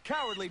Courage the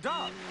Cowardly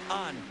Dog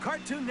on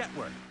Cartoon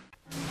Network.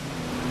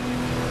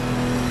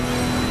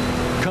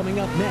 Coming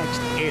up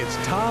next, it's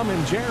Tom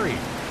and Jerry,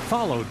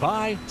 followed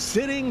by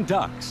Sitting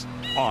Ducks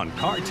on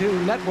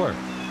Cartoon Network.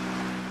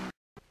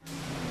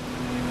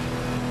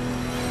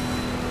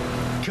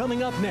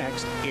 Coming up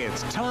next,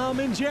 it's Tom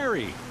and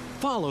Jerry,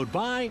 followed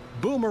by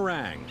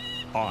Boomerang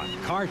on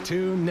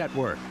Cartoon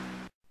Network.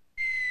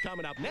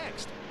 Coming up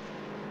next,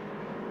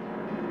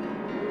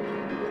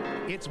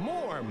 it's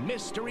more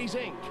Mysteries,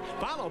 Inc.,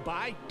 followed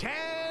by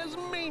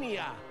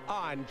Tasmania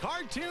on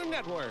Cartoon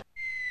Network.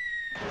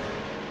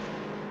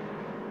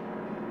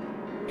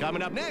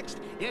 Coming up next,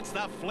 it's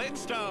the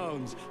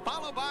Flintstones,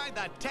 followed by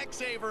the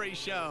Tex Avery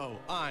Show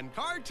on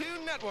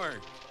Cartoon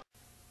Network.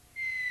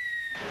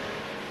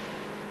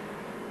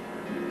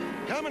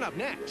 Coming up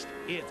next,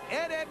 it's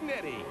Ed, Edd, and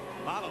Eddy,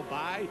 followed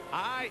by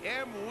I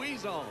Am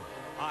Weasel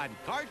on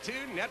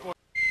Cartoon Network.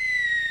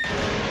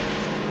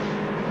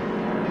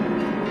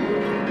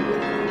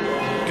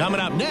 Coming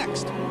up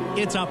next,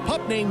 it's a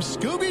pup named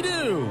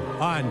Scooby-Doo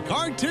on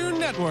Cartoon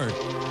Network.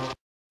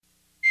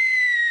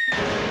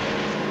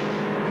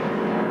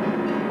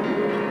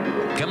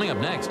 Coming up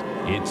next,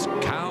 it's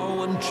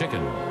Cow and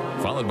Chicken,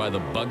 followed by the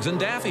Bugs and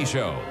Daffy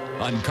Show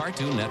on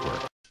Cartoon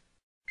Network.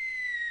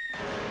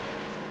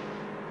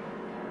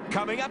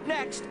 Coming up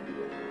next,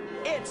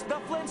 it's the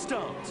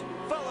Flintstones,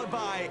 followed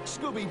by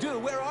Scooby-Doo,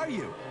 Where Are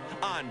You?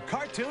 On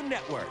Cartoon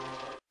Network.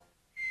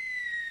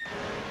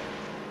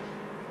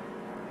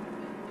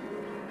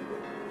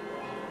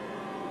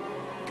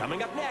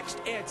 Coming up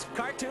next, it's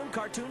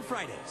Cartoon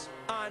Fridays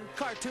on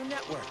Cartoon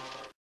Network.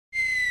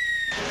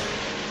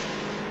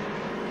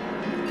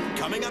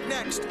 Coming up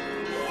next,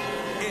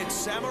 it's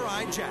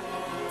Samurai Jack,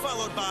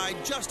 followed by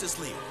Justice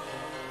League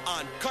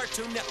on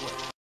Cartoon Network.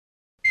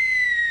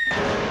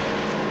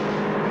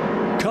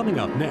 Coming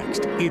up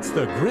next, it's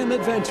the Grim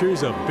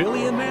Adventures of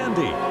Billy and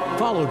Mandy,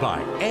 followed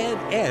by Ed,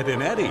 Edd,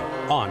 and Eddy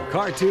on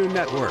Cartoon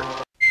Network.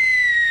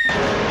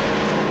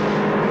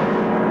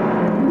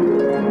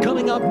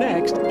 Coming up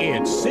next,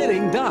 it's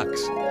Sitting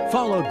Ducks,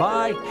 followed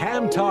by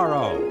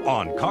Hamtaro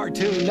on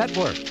Cartoon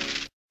Network.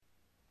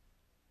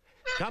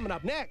 Coming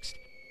up next,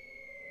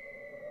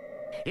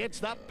 it's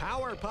the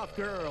Powerpuff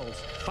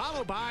Girls,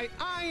 followed by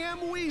I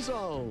Am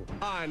Weasel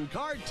on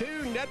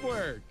Cartoon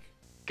Network.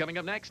 Coming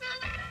up next,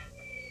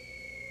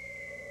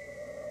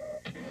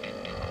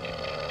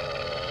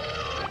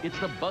 it's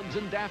the Bugs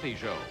and Daffy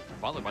Show,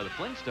 followed by the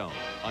Flintstones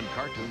on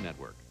Cartoon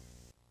Network.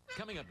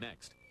 Coming up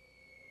next,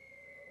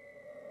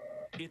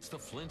 it's the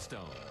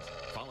Flintstones,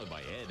 followed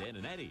by Ed, Edd,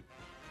 and Eddy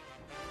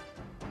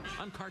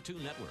on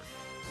Cartoon Network.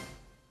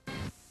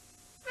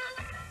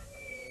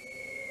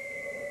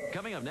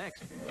 Coming up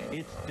next,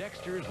 it's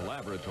Dexter's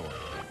Laboratory,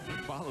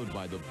 followed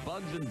by the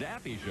Bugs and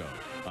Daffy Show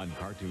on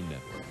Cartoon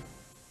Network.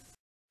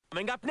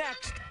 Coming up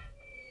next,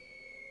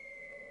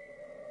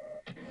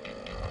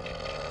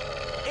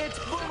 it's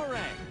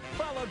Boomerang,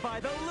 followed by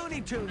the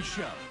Looney Tunes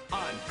Show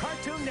on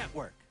Cartoon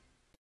Network.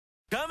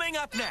 Coming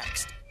up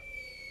next,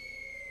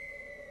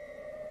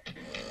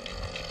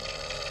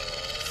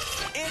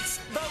 it's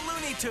the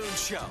Looney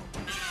Tunes Show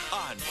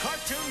on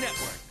Cartoon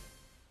Network.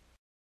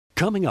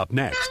 Coming up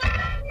next,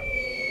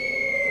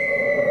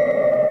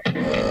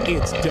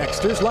 it's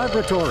Dexter's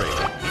Laboratory,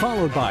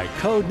 followed by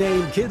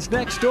Codename Kids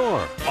Next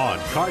Door on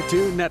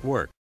Cartoon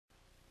Network.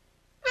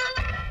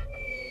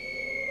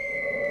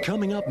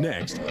 Coming up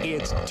next,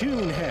 it's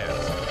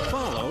Toonheads,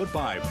 followed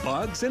by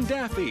Bugs and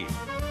Daffy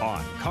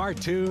on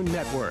Cartoon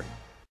Network.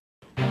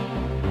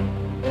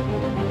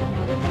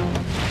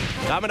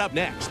 Coming up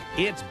next,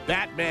 it's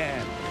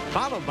Batman,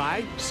 followed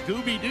by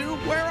Scooby-Doo,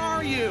 Where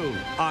Are You?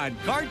 On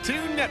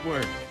Cartoon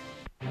Network.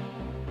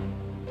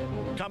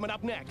 Coming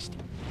up next,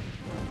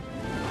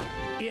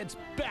 it's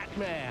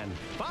Batman,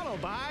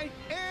 followed by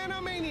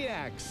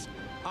Animaniacs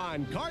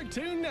on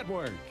Cartoon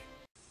Network.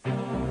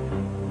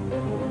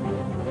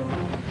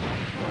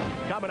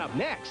 Coming up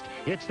next,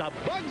 it's the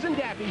Bugs and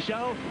Daffy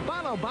Show,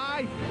 followed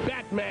by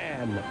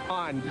Batman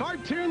on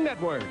Cartoon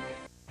Network.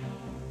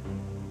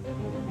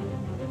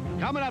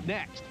 Coming up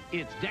next,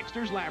 it's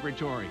Dexter's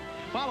Laboratory,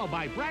 followed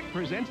by Brack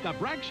Presents The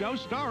Brack Show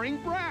starring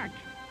Brack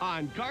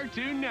on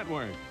Cartoon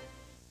Network.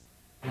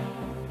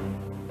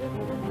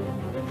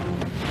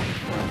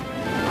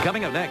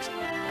 Coming up next,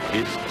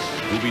 it's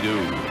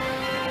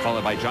Scooby-Doo,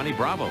 followed by Johnny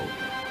Bravo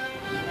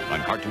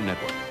on Cartoon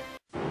Network.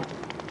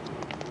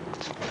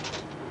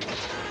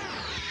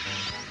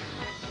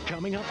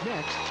 Coming up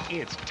next,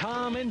 it's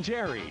Tom and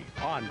Jerry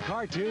on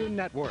Cartoon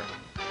Network.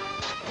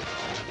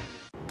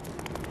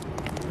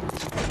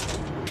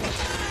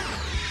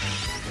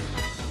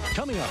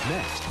 Coming up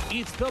next,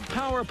 it's the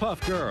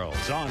Powerpuff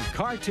Girls on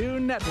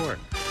Cartoon Network.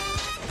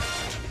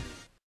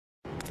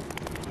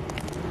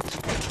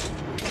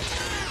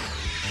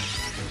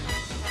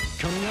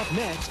 Coming up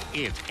next,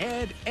 it's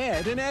Ed,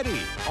 Edd, and Eddy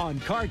on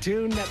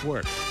Cartoon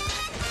Network.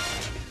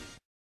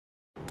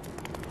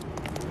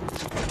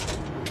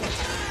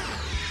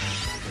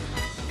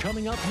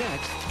 Coming up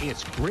next,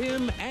 it's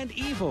Grim and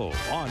Evil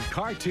on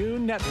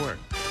Cartoon Network.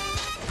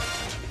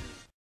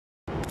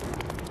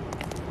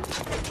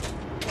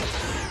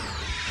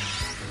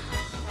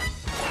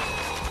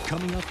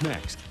 Coming up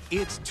next,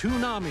 it's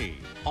Toonami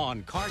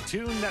on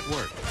Cartoon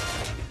Network.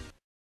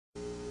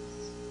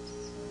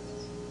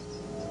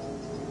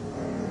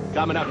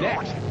 Coming up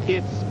next,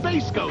 it's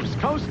Space Ghost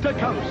Coast to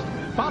Coast,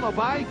 followed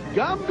by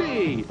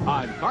Gumby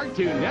on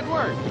Cartoon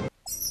Network.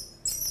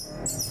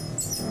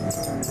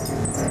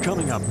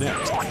 Coming up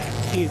next,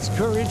 it's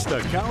Courage the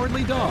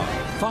Cowardly Dog,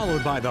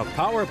 followed by the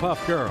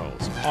Powerpuff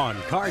Girls on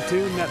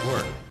Cartoon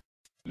Network.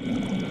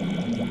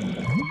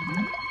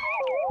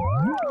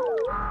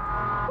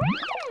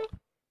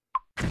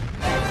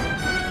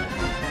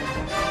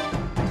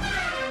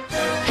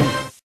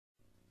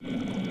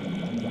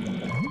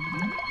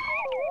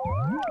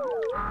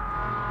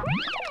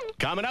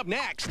 Coming up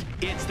next,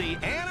 it's the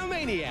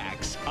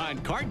Animaniacs on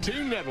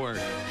Cartoon Network.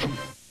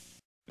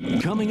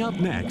 Coming up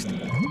next,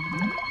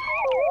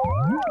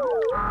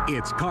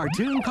 it's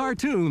Cartoon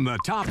the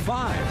Top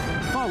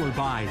 5, followed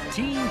by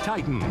Teen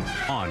Titans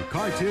on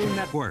Cartoon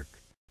Network.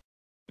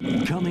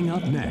 Coming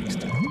up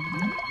next,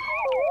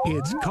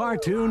 it's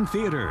Cartoon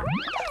Theater,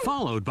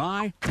 followed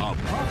by a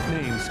pup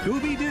named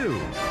Scooby-Doo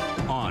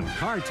on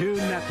Cartoon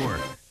Network.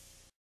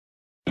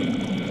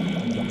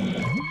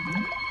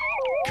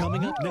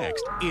 Coming up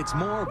next, it's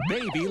more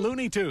Baby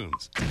Looney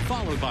Tunes,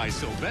 followed by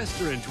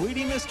Sylvester and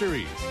Tweety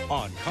Mysteries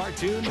on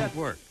Cartoon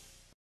Network.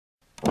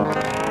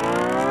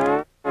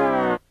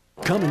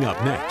 Coming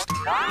up next,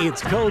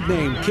 it's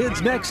Codename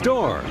Kids Next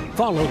Door,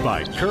 followed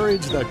by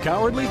Courage the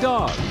Cowardly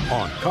Dog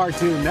on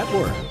Cartoon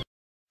Network.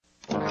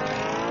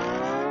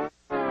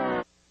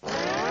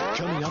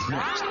 Coming up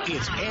next,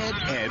 it's Ed,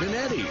 Ed, and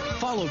Eddie,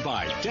 followed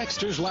by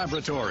Dexter's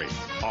Laboratory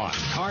on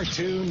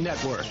Cartoon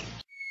Network.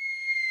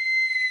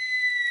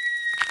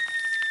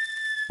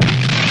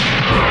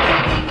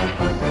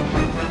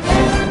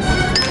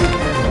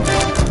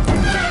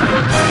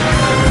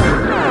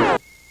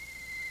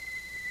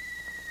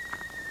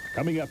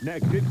 Coming up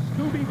next, it's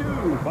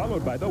Scooby-Doo,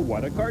 followed by the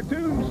What a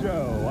Cartoon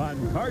Show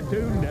on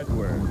Cartoon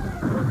Network.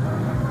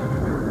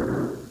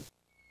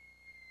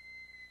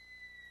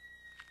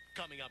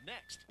 Coming up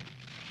next,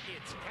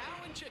 it's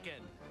Cow and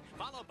Chicken,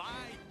 followed by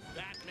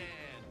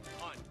Batman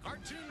on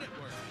Cartoon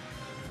Network.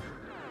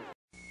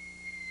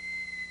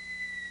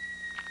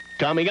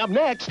 Coming up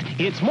next,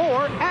 it's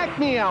more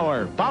Acme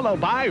Hour, followed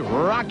by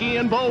Rocky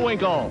and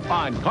Bullwinkle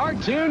on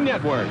Cartoon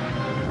Network.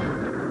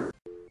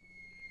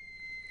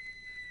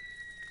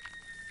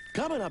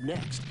 Coming up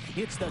next,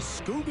 it's the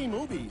Scooby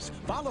Movies,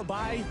 followed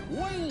by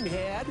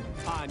Waynehead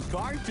on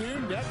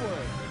Cartoon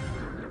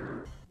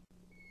Network.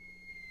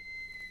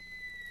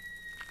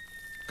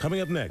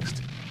 Coming up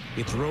next,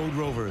 it's Road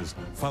Rovers,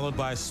 followed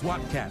by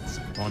SWAT Cats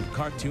on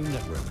Cartoon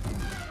Network.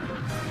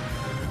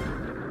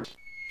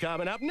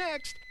 Coming up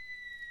next,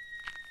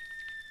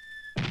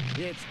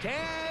 it's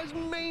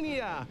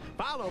Tasmania,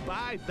 followed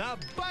by the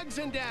Bugs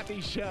and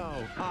Daffy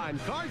Show on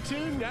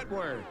Cartoon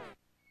Network.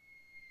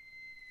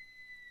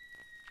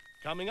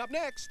 Coming up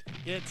next,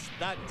 it's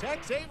the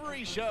Tex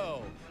Avery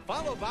Show,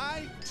 followed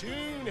by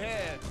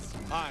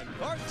Toonheads on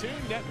Cartoon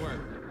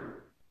Network.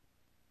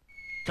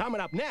 Coming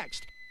up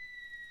next,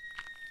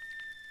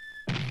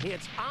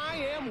 it's I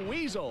Am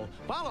Weasel,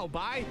 followed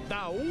by the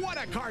What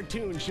a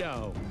Cartoon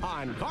Show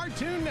on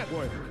Cartoon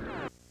Network.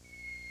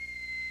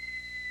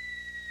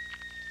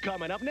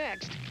 Coming up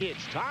next,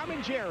 it's Tom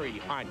and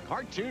Jerry on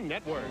Cartoon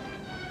Network.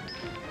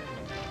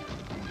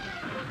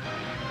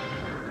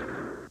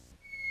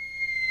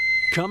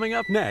 Coming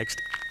up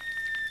next,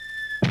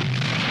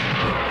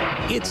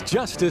 it's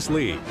Justice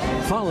League,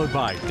 followed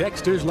by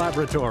Dexter's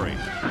Laboratory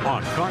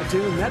on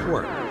Cartoon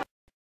Network.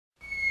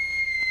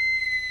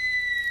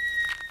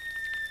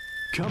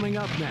 Coming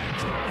up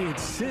next,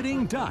 it's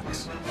Sitting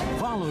Ducks,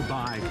 followed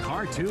by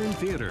Cartoon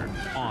Theater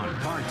on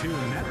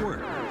Cartoon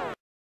Network.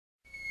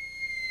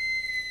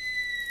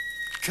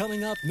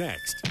 Coming up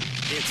next,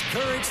 it's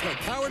Courage the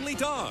Cowardly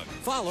Dog,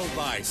 followed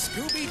by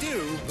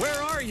Scooby-Doo,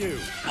 Where Are You?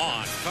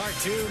 On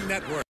Cartoon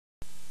Network.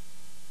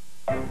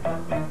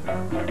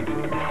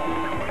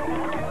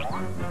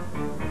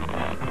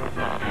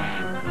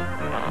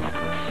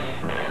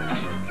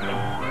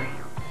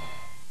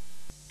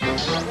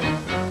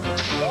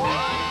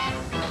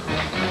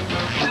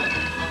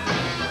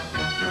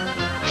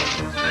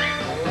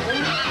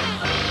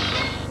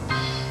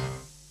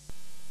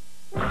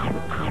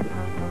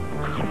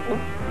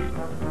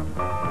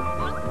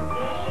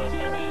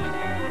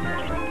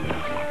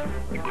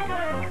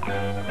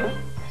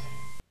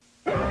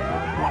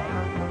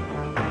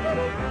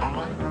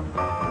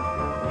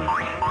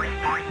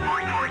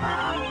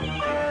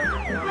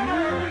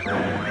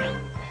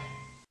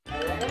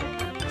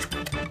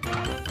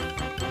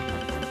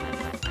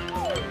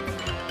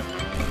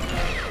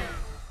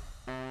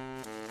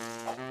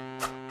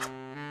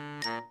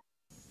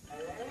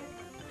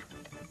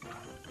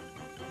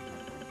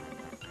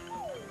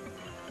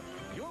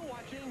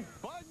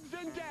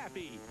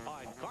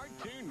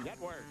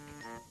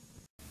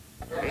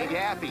 Hey,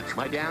 Daffy,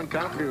 my down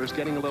comforter was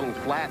getting a little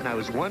flat, and I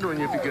was wondering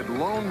if you could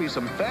loan me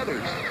some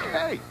feathers.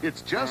 Hey,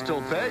 it's just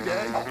till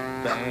payday.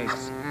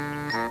 Thanks.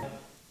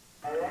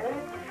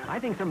 I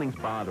think something's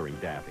bothering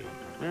Daffy.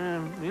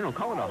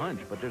 Call it a hunch,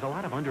 but there's a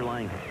lot of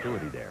underlying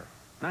hostility there.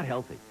 Not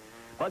healthy.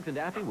 Bugs and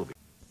Daffy will be...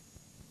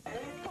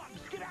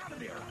 Bugs, get out of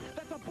there!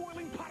 That's a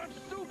boiling pot of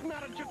soup,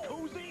 not a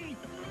jacuzzi!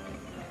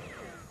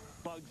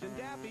 Bugs and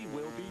Daffy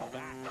will be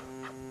back.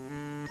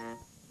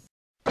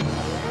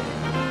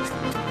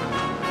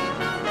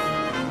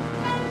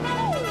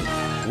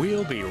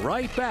 We'll be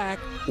right back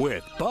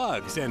with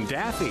Bugs and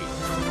Daffy.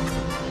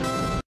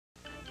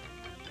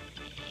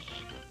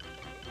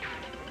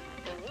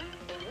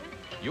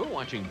 You're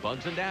watching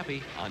Bugs and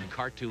Daffy on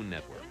Cartoon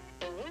Network.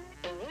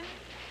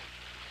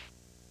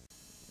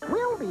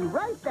 We'll be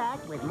right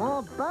back with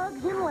more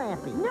Bugs and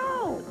Laffy.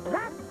 No,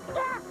 that's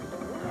Daffy!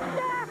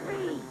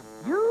 Daffy!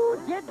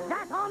 You did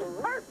that on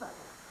purpose!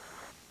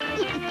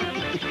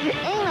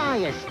 Ain't I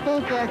a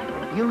stinker?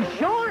 You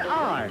sure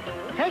are.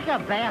 Take a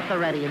bath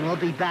already and we'll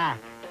be back.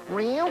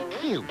 Real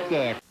cute,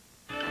 Daffy.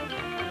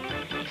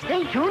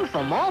 Stay tuned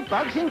for more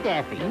Bugs and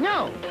Daffy.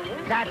 No,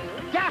 that's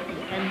Daffy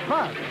and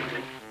Bugs.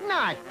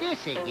 Not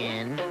this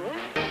again.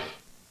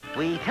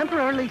 We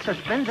temporarily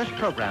suspend this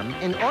program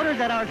in order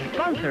that our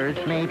sponsors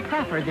may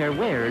proffer their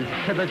wares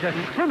to the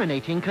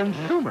discriminating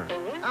consumer.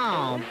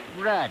 Oh,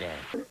 brother.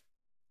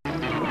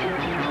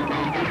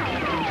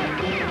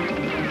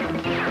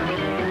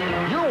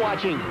 You're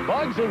watching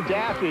Bugs and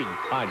Daffy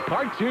on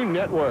Cartoon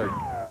Network.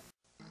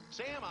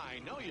 Sam, I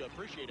know you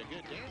appreciate a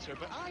good dancer,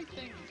 but I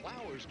think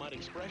flowers might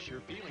express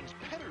your feelings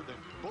better than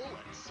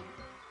bullets.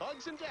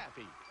 Bugs and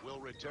Daffy will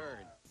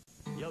return.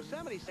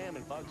 Yosemite Sam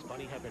and Bugs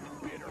Bunny have been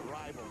bitter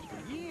rivals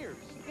for years.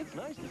 It's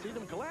nice to see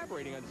them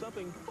collaborating on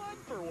something fun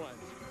for once.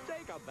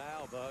 Take a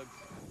bow, Bugs.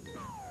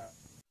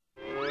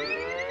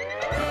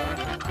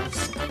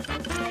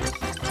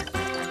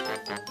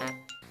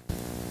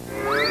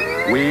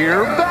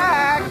 We're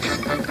back!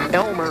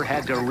 Elmer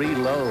had to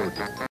reload.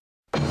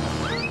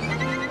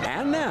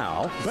 And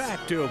now,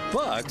 back to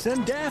Bugs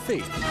and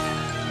Daffy.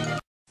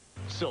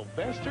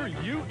 Sylvester,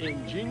 you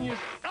ingenious...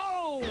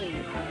 Oh!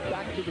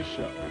 Back to the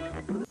show.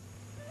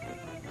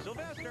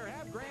 Sylvester,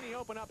 have Granny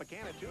open up a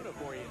can of tuna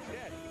for you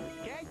instead,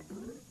 okay?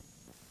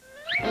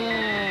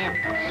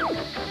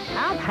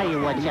 I'll tell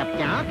you what's up,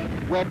 Doc.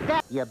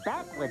 You're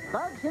back with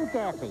Bugs and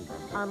Daffy.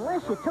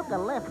 Unless you took a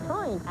left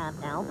turn at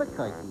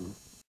Albuquerque.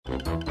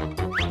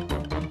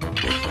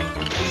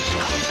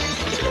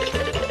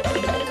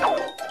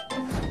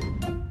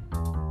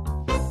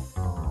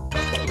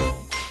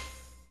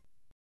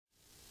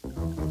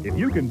 If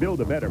you can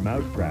build a better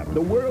mousetrap, the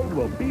world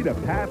will beat a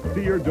path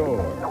to your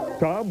door.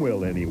 Tom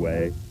will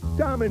anyway.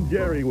 Tom and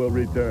Jerry will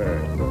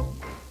return.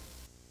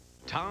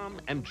 Tom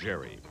and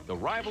Jerry, the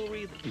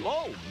rivalry...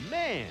 Oh,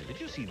 man, did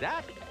you see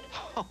that?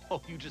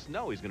 Oh, you just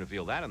know he's going to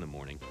feel that in the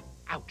morning.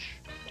 Ouch.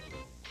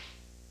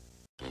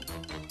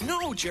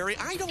 No, Jerry,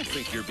 I don't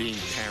think you're being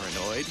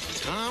paranoid.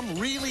 Tom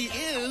really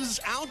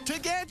is out to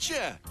get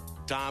you.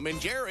 Tom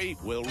and Jerry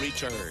will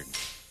return.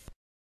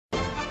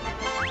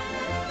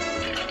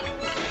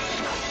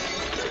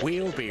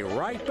 We'll be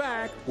right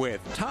back with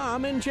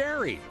Tom and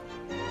Jerry.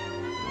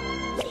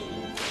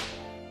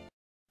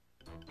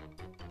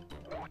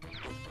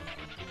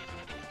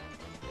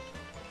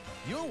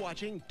 You're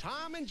watching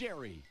Tom and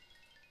Jerry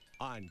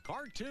on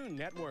Cartoon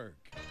Network.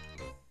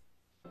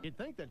 You'd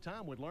think that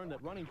Tom would learn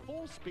that running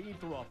full speed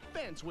through a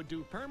fence would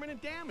do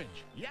permanent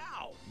damage.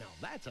 Yow! Now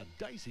that's a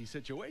dicey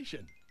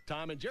situation.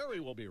 Tom and Jerry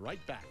will be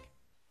right back.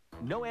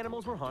 No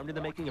animals were harmed in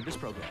the making of this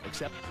program,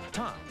 except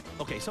Tom.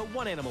 Okay, so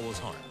one animal was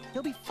harmed.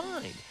 He'll be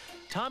fine.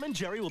 Tom and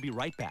Jerry will be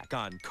right back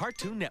on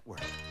Cartoon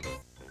Network.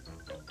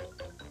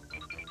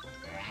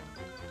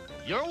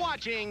 You're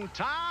watching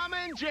Tom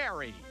and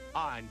Jerry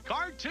on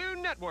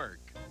Cartoon Network.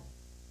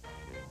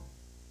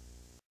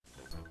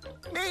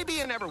 Maybe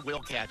you never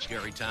will catch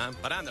Jerry, Tom,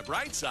 but on the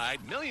bright side,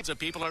 millions of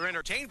people are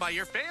entertained by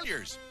your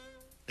failures.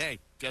 Hey,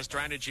 just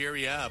trying to cheer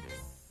you up.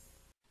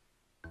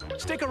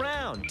 Stick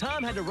around.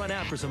 Tom had to run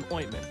out for some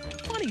ointment.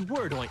 Funny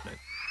word, ointment.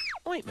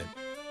 Ointment.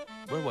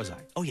 Where was I?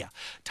 Oh, yeah.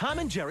 Tom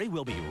and Jerry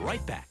will be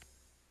right back.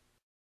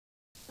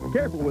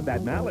 Careful with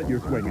that mallet you're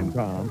swinging,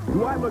 Tom.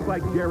 Do I look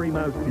like Jerry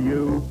Mouse to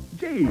you?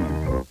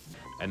 Jeez.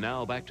 And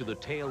now back to the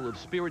tale of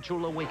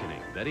spiritual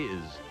awakening that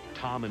is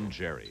Tom and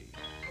Jerry.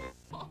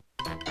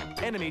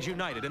 Enemies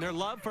united in their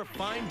love for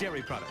fine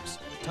dairy products.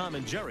 Tom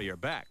and Jerry are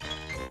back.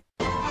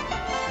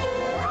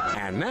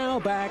 And now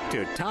back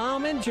to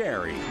Tom and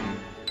Jerry.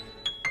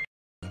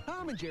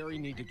 Tom and Jerry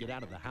need to get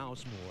out of the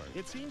house more.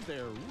 It seems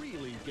they're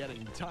really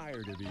getting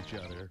tired of each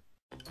other.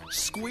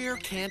 Square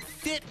can't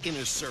fit in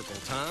a circle,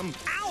 Tom.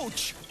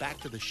 Ouch! Back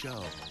to the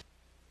show.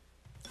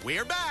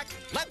 We're back.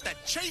 Let the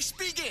chase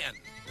begin.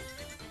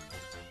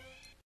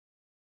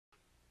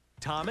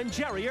 Tom and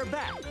Jerry are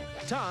back.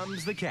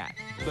 Tom's the cat.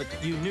 But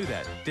you knew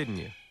that, didn't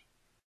you?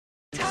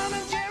 Tom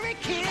and Jerry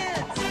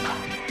Kids!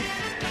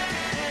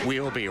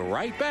 We'll be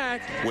right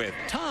back with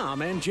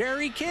Tom and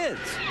Jerry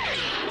Kids.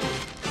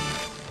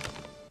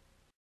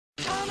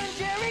 Tom and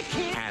Jerry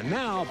Kids! And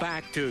now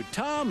back to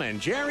Tom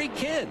and Jerry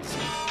Kids.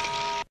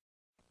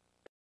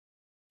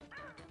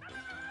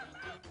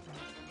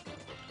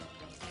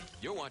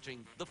 You're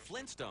watching The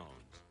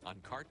Flintstones on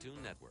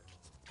Cartoon Network.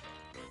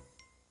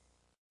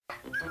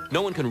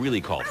 No one can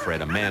really call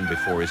Fred a man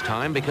before his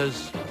time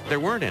because there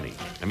weren't any.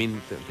 I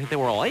mean, they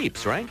were all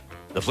apes, right?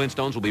 The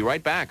Flintstones will be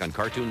right back on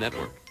Cartoon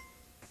Network.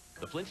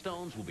 The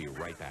Flintstones will be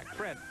right back.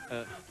 Fred,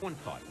 one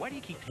thought. Why do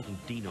you keep taking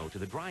Dino to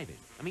the drive-in?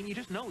 I mean, you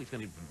just know he's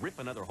going to rip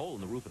another hole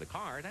in the roof of the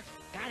car. That's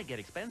got to get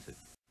expensive.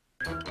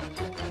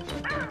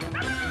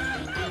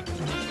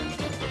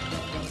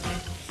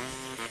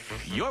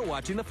 You're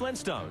watching The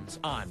Flintstones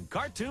on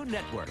Cartoon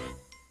Network.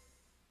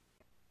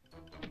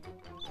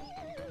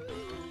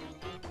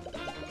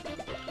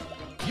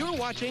 You're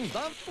watching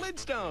The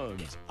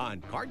Flintstones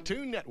on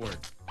Cartoon Network.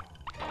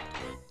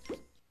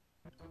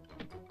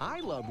 I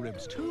love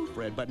ribs too,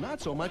 Fred, but not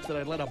so much that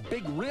I'd let a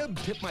big rib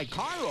tip my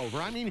car over.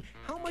 I mean,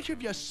 how much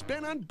have you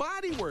spent on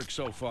body work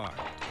so far?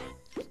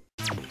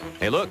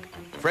 Hey, look.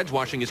 Fred's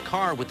washing his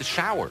car with the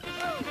shower.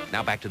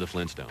 Now back to the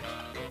Flintstones.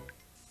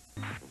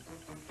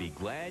 Be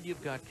glad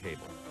you've got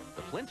cable.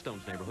 The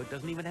Flintstones neighborhood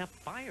doesn't even have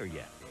fire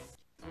yet.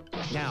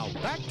 Now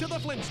back to the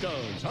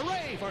Flintstones.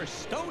 Hooray for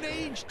Stone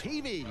Age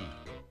TV.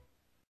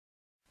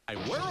 If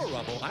I were a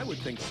Rubble, I would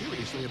think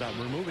seriously about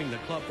removing the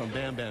club from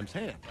Bam Bam's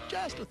hand.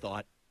 Just a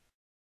thought.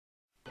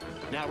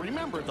 Now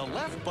remember, the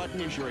left button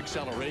is your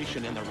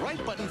acceleration and the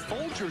right button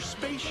folds your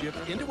spaceship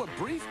into a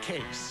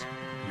briefcase.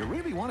 You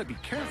really want to be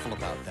careful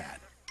about that.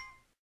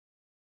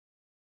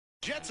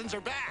 Jetsons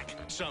are back.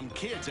 Some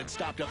kids had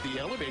stopped up the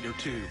elevator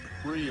tube.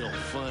 Real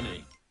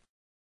funny.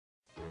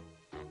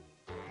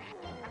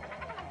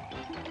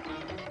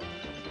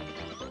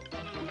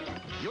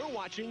 You're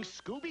watching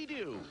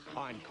Scooby-Doo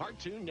on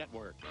Cartoon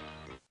Network.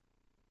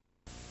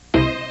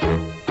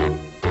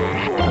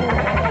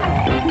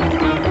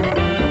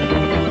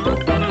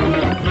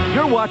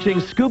 You're watching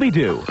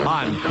Scooby-Doo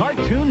on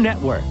Cartoon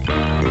Network.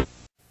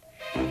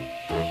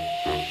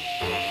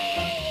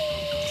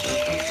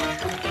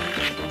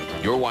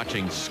 You're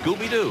watching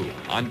Scooby-Doo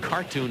on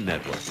Cartoon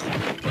Network.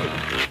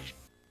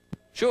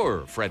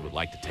 Sure, Fred would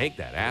like to take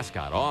that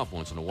ascot off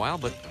once in a while,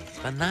 but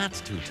the knot's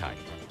too tight.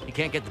 He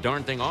can't get the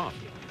darn thing off.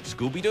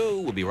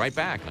 Scooby-Doo will be right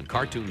back on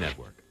Cartoon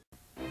Network.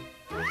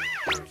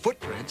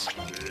 Footprints,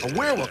 a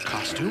werewolf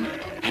costume,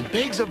 and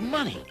bags of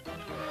money.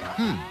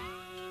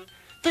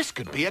 This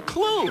could be a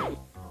clue.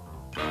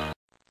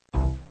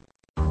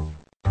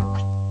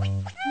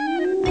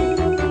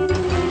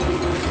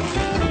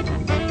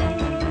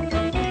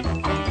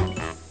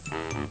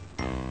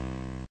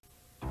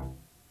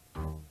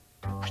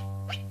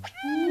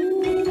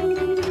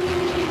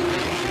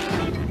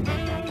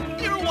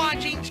 You're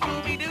watching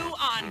Scooby-Doo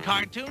on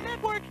Cartoon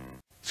Network.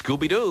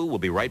 Scooby-Doo will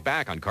be right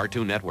back on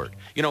Cartoon Network.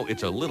 You know,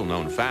 it's a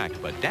little-known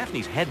fact, but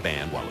Daphne's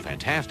headband, while a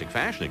fantastic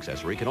fashion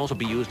accessory, can also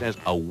be used as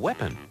a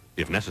weapon,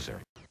 if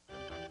necessary.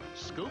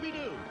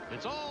 Scooby-Doo.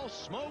 It's all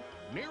smoke,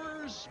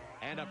 mirrors,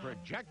 and a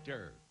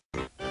projector.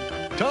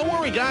 Don't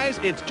worry, guys.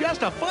 It's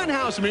just a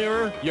funhouse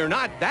mirror. You're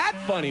not that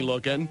funny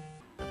looking.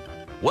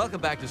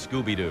 Welcome back to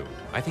Scooby-Doo.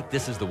 I think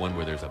this is the one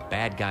where there's a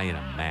bad guy in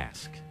a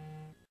mask.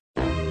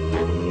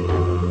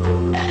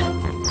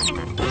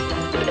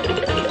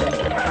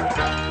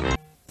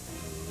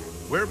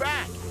 We're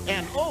back.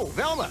 And, oh,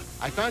 Velma,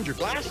 I found your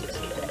glasses.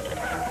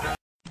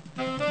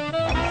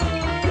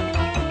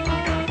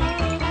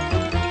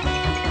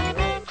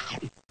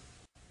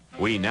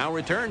 We now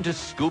return to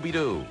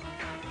Scooby-Doo.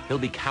 He'll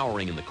be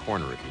cowering in the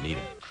corner if you need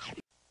him.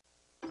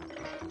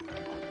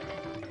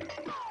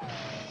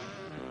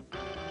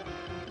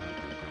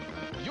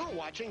 You're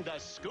watching the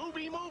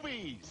Scooby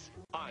Movies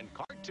on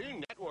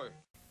Cartoon Network.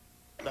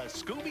 The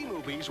Scooby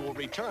Movies will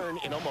return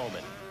in a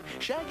moment.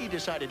 Shaggy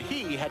decided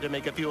he had to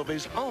make a few of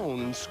his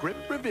own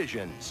script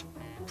revisions.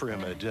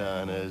 Prima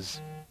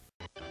donnas.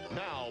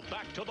 Now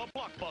back to the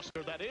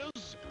blockbuster that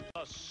is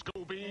a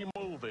Scooby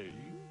Movie.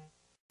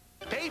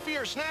 Pay for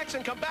your snacks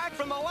and come back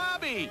from the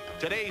lobby.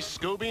 Today's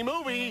Scooby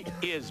Movie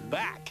is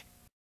back.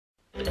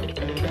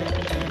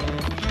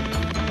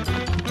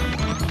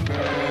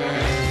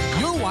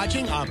 You're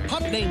watching A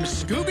Pup Named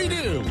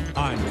Scooby-Doo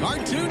on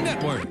Cartoon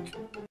Network.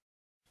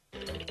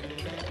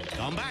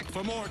 Come back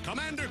for more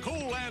Commander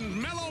Cool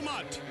and Mellow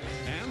Mutt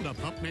and A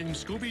Pup Named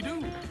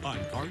Scooby-Doo on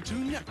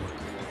Cartoon Network.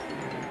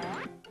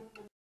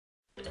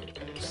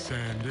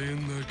 Sand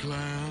in the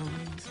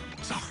clouds.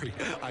 Sorry,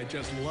 I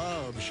just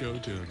love show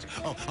tunes.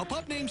 Oh, A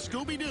Pup Named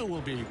Scooby-Doo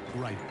will be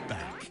right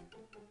back.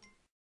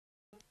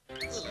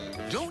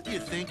 Don't you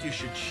think you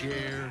should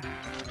share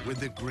with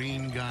the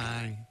green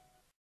guy?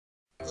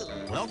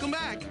 Welcome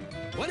back.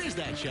 What is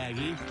that,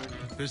 Shaggy?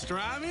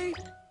 Pastrami?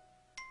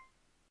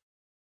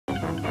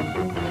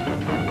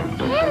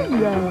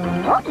 Hello.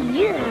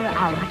 You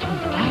are watching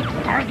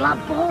Dexter's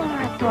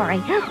Laboratory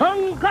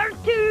on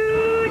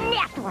Cartoon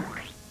Network.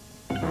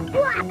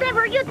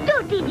 Whatever you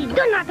do, Didi,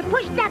 do not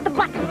push that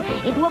button.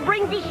 It will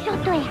bring this show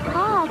to a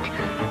halt.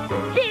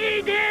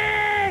 Didi!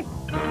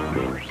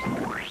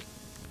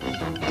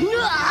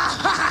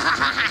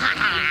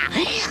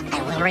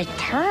 I will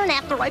return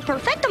after I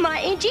perfect my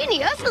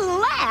ingenious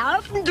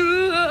laugh. Oh,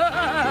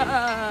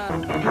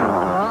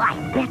 I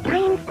bet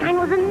Einstein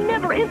was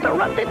never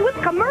interrupted with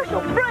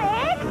commercial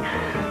breaks.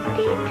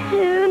 Stay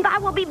tuned. I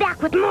will be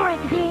back with more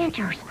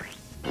adventures.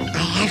 I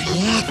have I've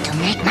yet to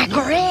make my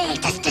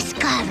greatest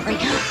discovery.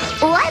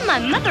 Why my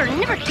mother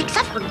never takes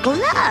off her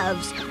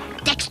gloves.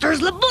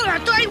 Dexter's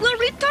laboratory will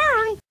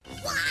return.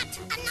 What?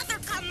 Another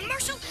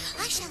commercial?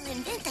 I shall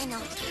invent an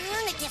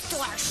alternative to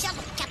our shell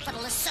of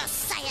capitalist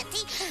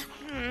society.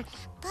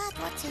 But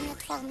what's in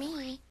it for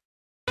me?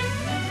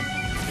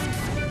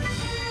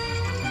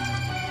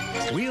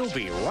 We'll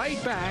be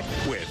right back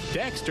with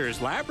Dexter's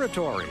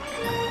Laboratory.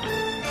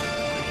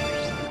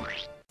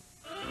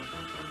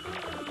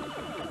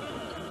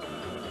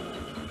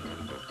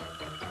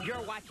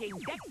 You're watching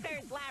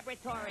Dexter's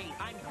Laboratory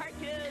on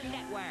Cartoon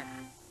Network.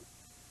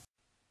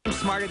 I'm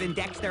smarter than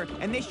Dexter,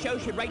 and this show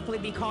should rightfully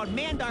be called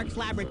Mandark's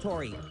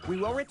Laboratory. We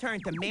will return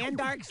to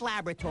Mandark's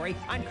Laboratory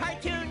on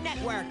Cartoon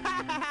Network.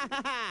 Ha ha ha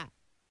ha ha!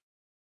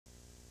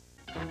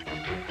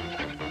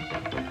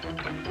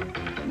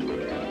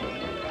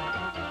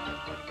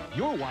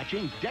 You're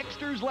watching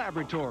Dexter's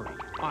Laboratory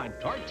on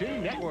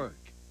Cartoon Network.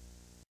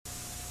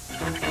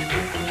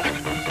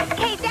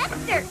 Hey,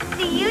 Dexter,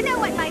 do you know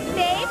what my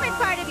favorite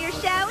part of your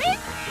show is?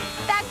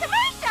 The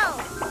commercial!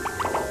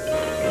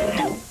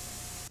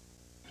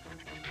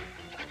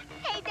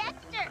 Hey,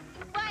 Dexter,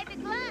 why the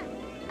glove?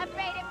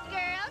 Afraid of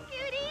girl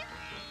cooties?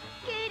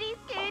 Cooties,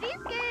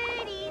 cooties,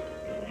 cooties.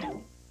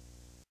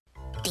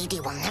 Dee Dee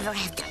will never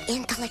have the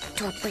intellect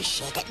to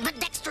appreciate it, but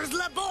Dexter's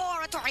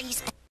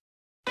Laboratories.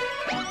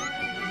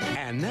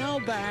 And now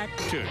back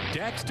to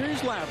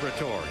Dexter's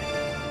Laboratory.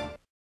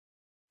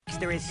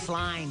 Dexter is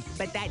slime,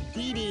 but that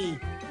Dee Dee,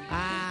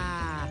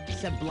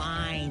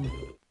 sublime.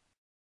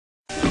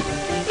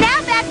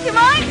 Now back to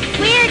more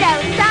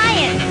Weirdo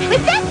Science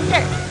with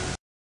Dexter.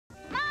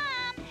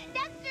 Mom,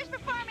 Dexter's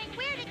performing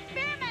weird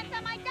experiments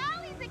on my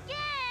dollies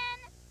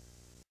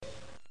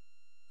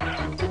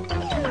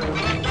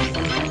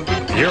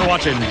again. You're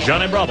watching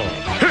Johnny Bravo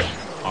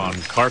on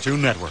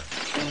Cartoon Network.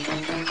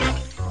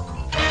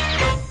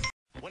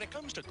 When it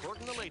comes to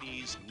courting the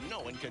ladies,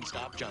 no one can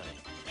stop Johnny,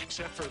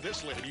 except for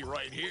this lady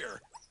right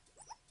here.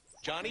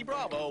 Johnny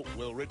Bravo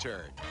will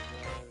return.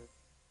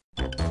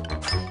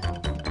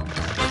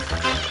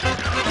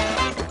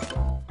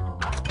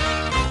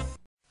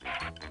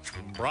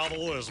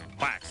 Bravo is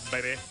back,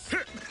 baby,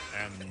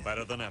 and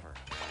better than ever.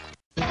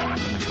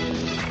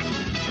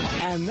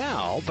 And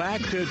now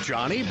back to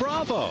Johnny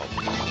Bravo.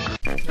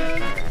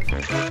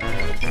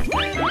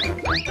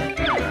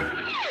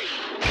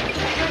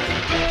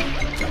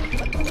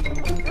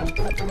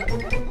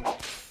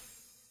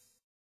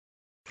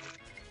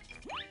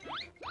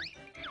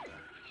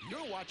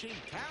 You're watching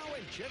Cow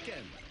and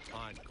Chicken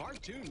on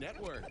Cartoon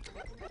Network.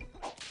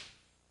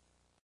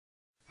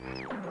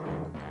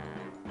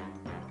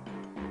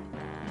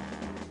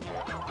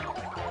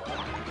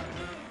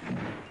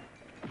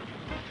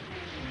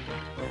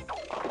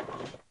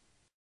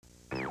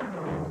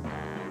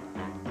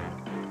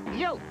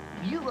 Yo,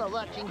 you are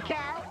watching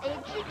Cow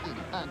and Chicken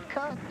on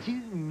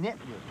Cartoon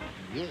Network.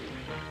 Yeah.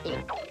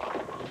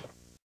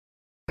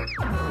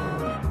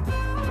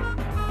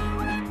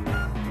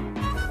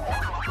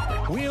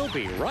 We'll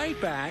be right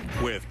back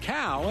with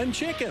Cow and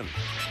Chicken.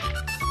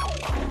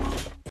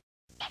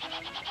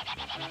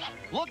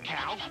 Look,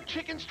 Cow,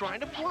 Chicken's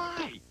trying to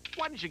fly.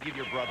 Why don't you give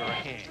your brother a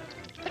hand?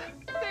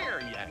 There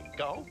you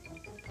go.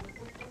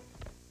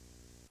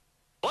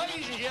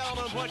 Ladies and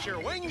gentlemen, put your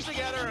wings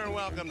together and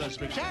welcome the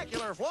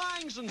spectacular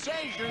flying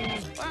sensation.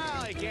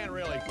 Well, he can't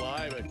really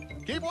fly,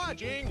 but keep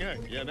watching.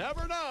 You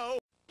never know.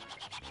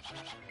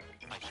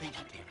 I think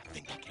you can. I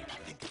think you can.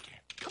 I think you can.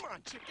 Come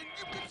on, Chicken.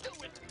 You can do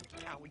it.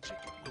 Cow and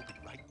Chicken will be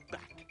right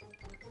back.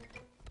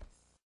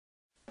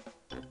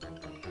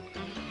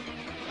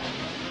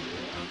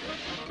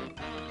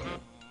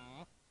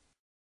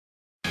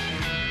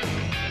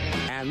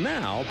 And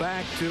now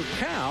back to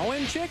Cow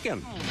and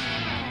Chicken.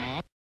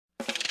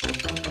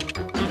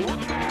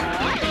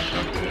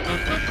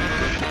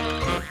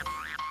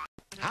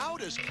 How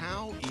does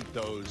Cow eat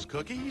those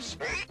cookies?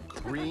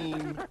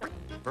 Cream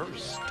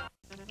first.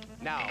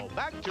 Now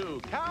back to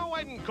Cow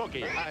and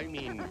Cookie. I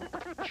mean,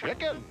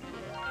 Chicken.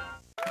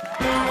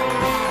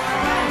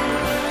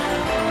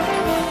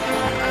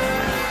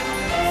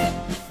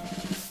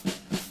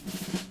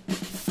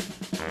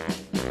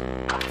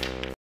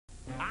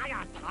 I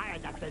am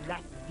tired of the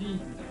last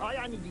scene. I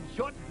am needing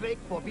short break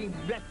for being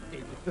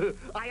rested.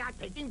 I am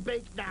taking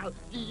breaks now.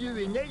 See you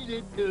in a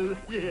little.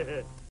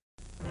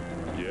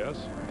 Yes,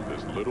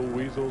 this little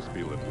weasel's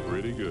feeling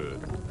pretty good.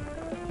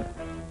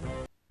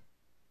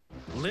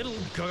 Little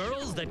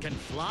girls that can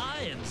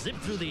fly and zip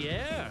through the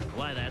air?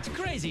 Why, that's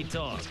crazy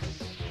talk.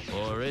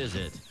 Or is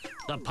it?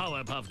 The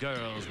Powerpuff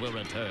Girls will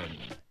return.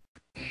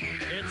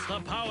 It's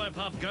the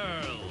Powerpuff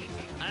Girls,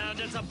 and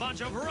it's a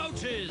bunch of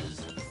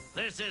roaches.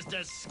 This is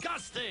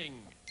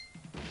disgusting.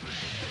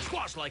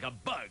 Squash like a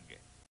bug.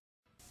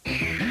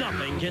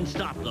 Nothing can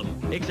stop them,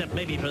 except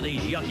maybe for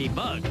these yucky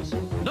bugs.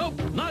 Nope,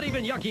 not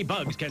even yucky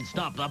bugs can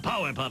stop the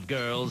Powerpuff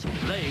Girls.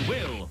 They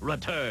will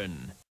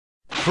return.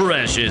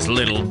 Precious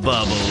little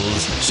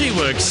Bubbles. She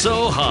works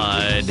so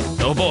hard.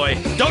 Oh boy,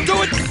 don't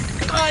do it!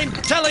 I'm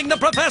telling the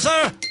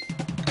professor!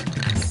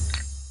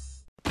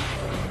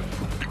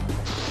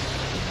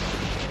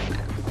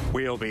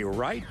 We'll be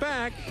right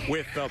back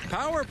with the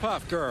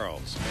Powerpuff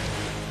Girls.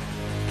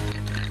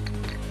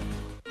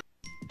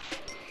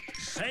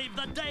 Save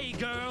the day,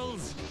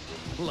 girls!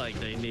 Like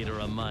they need a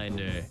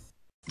reminder.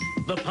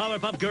 The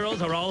Powerpuff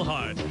Girls are all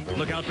hard.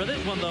 Look out for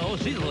this one, though.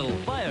 She's a little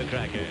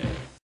firecracker.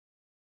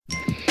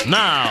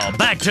 Now,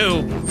 back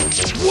to...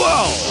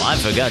 Whoa! I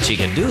forgot she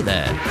can do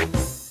that.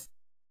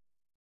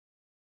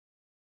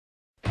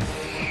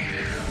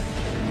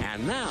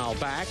 And now,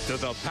 back to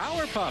the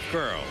Powerpuff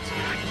Girls.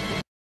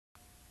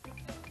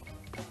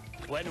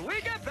 When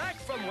we get back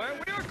from where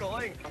we are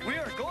going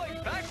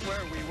back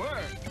where we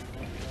were.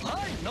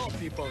 I know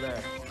people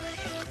there.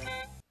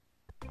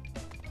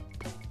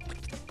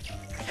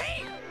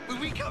 Hey, when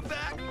we come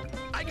back,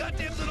 I got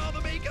dibs on all the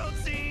makeout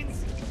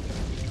scenes.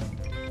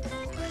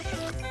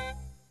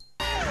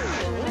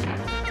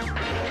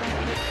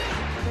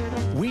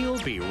 We'll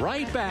be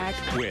right back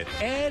with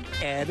Ed,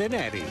 Ed, and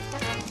Eddie.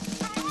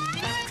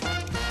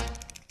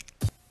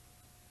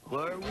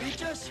 Were we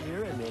just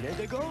here a minute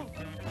ago?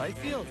 I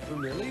feel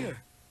familiar.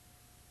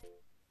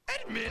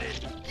 Admit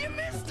it, you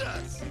missed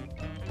us.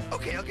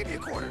 Okay, I'll give you a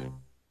quarter.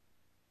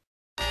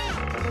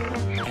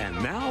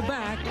 And now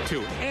back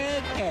to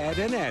Ed, Ed,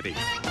 and Eddie.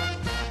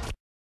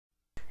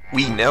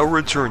 We now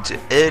return to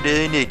Ed,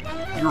 and Eddie.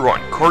 You're on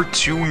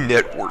Cartoon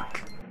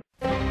Network.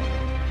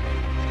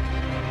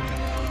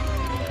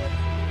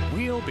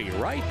 We'll be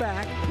right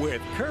back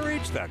with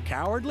Courage the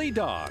Cowardly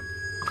Dog.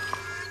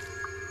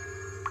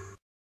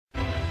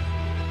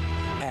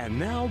 And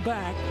now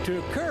back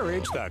to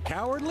Courage the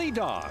Cowardly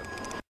Dog.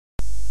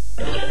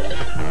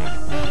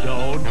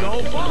 Don't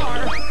go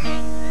far.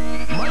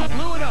 Mike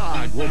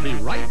Lewandowski will be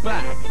right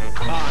back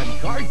on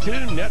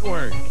Cartoon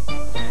Network.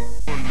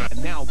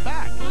 And now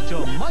back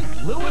to Mike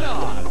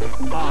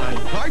Lewandowski on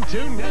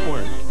Cartoon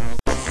Network.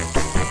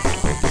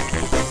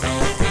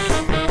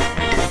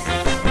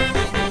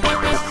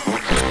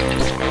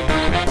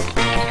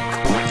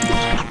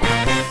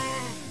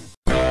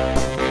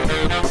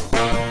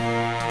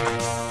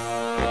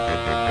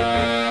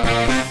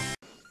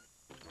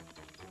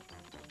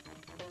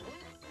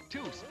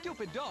 Two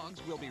Stupid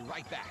Dogs will be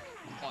right back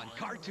on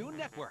Cartoon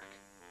Network.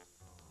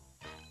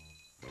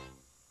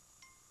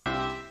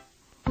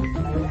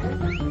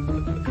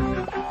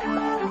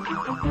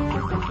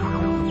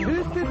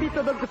 Two Stupid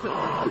Dogs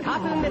カー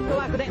トゥーンネット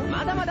ワークで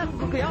まだまだ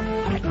続くよ。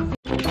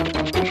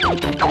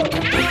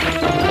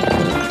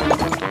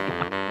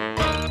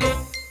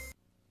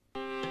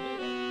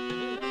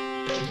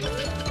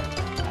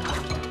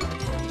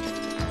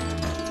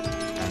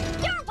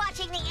You're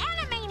watching the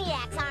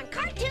Animaniacs on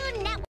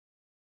Cartoon Network.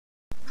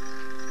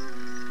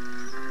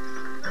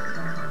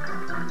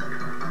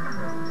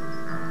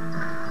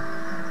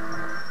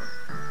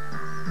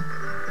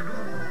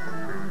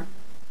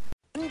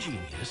 One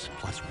genius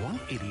plus one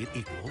idiot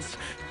equals,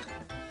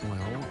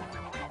 well,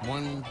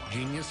 one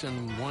genius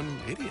and one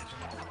idiot.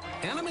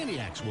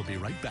 Animaniacs will be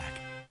right back.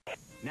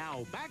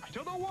 Now back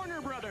to the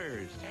Warner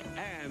Brothers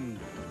and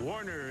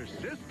Warner's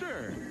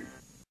sister.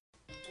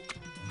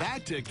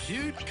 Back to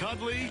cute,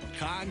 cuddly,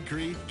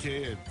 concrete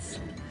kids.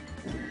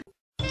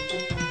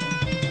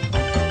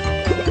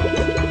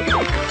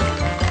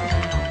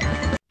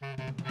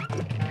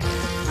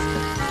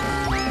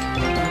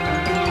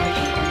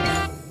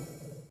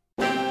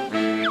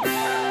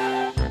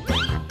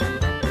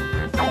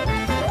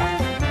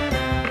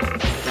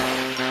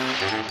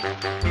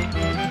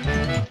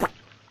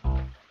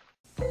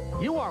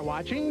 You are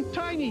watching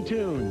Tiny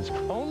Toons,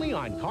 only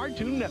on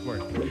Cartoon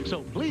Network.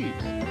 So please,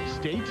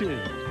 stay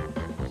tuned.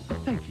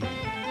 Thank you.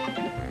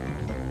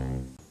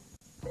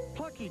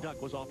 Plucky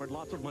Duck was offered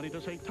lots of money to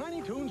say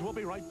Tiny Toons will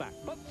be right back.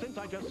 But since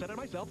I just said it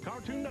myself,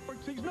 Cartoon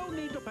Network sees no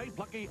need to pay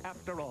Plucky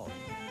after all.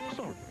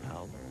 Sorry,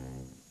 pal.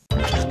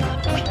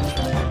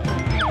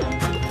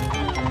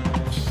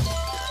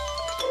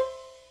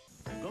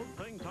 Good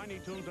thing Tiny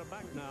Toons are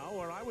back now,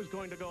 or I was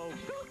going to go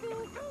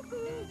cuckoo,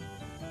 cuckoo.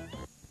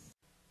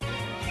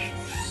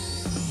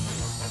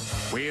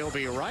 We'll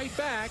be right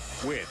back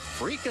with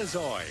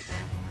Freakazoid.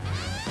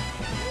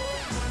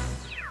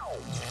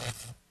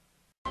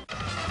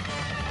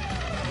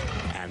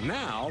 And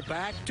now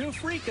back to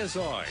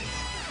Freakazoid.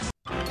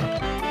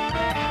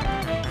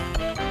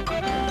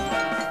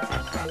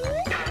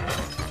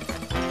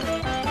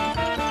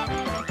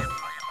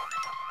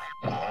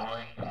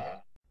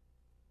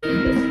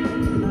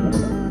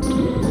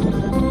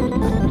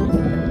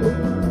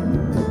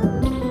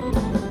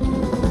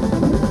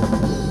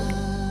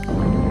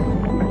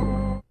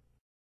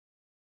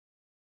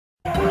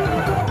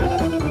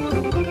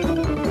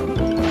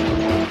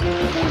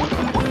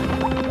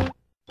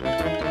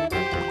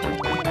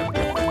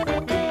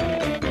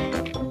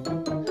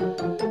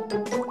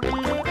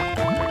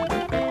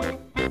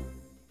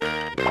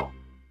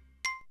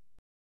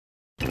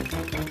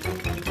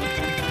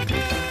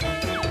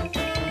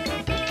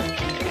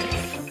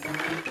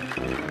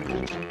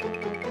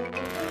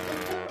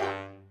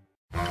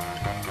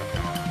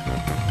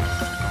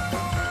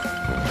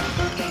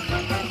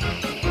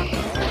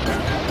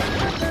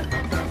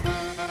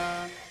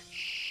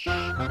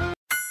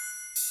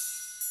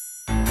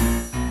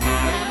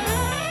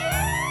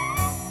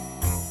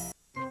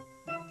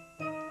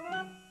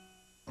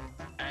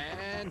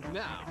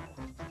 Now,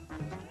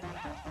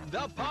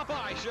 the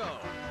Popeye Show.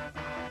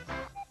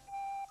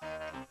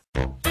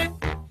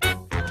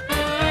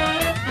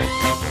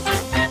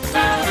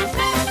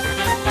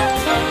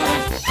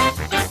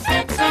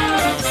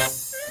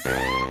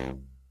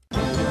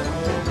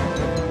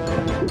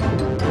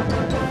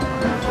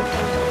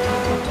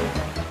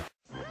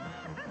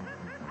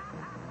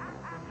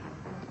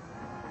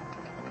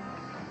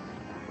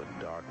 The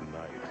Dark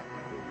Knight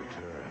will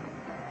return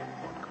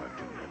on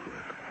Cartoon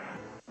Network.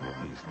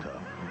 He's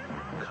tough,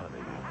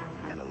 cunning,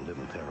 and a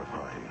little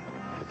terrifying.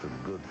 It's a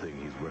good thing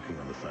he's working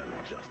on the side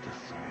of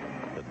justice.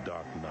 The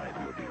Dark Knight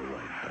will be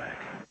right back.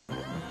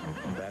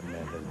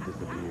 Batman has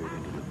disappeared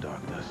into the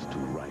darkness to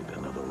right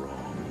another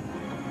wrong.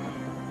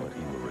 But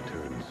he will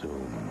return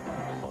soon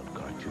on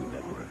Cartoon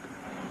Network.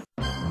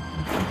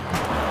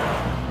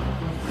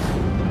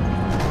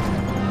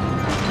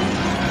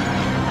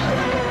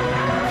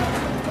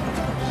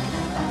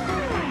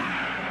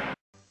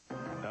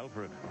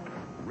 Alfred,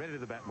 ready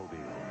the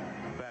Batmobile.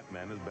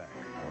 Batman is back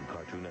on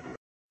Cartoon Network.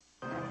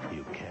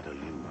 You can't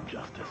elude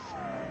justice.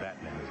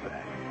 Batman is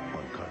back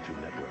on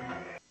Cartoon Network.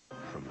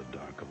 From the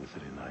dark of the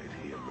city night,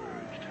 he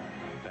emerged.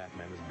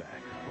 Batman is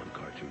back on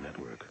Cartoon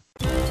Network.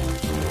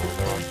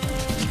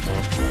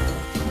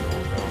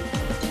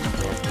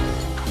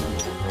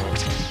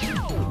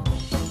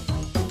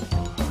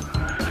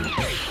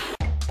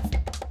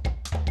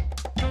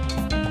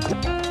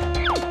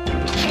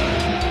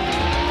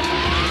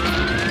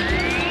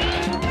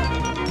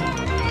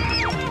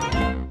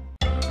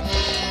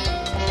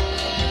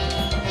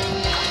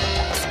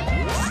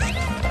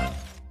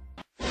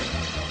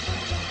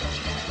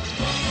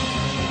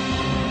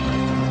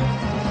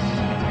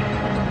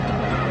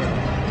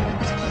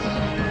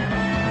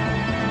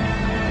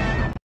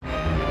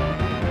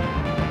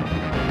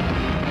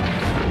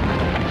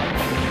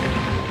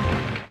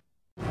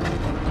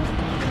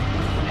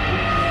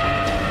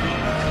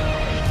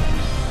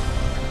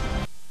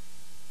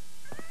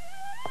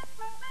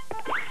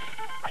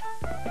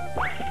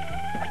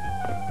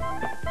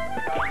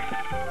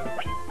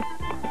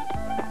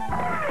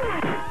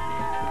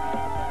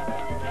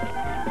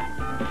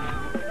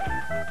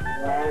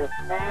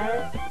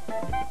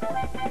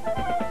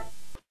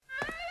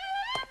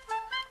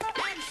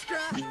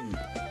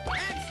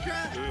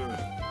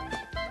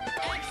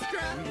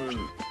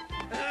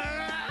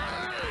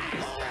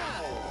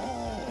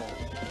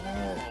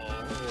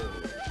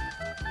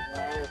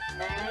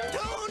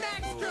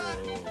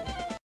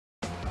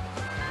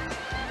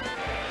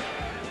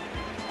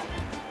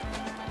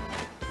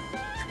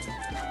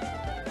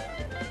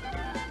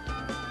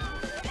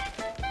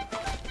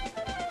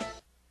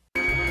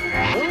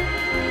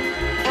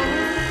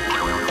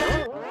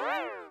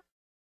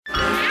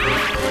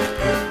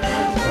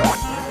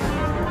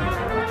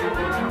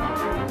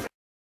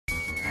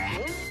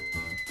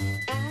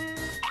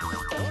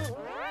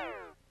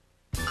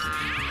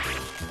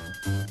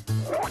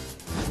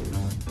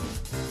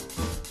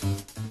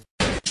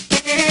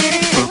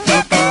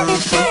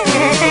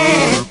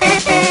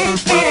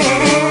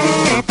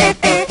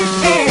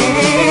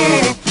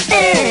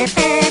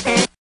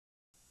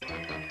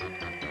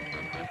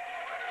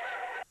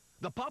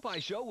 The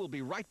Popeye Show will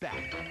be right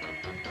back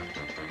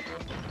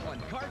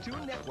on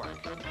Cartoon Network.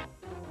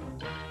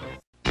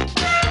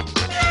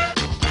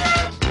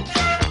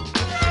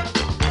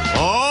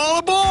 All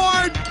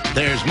aboard!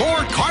 There's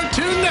more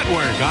Cartoon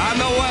Network on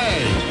the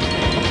way.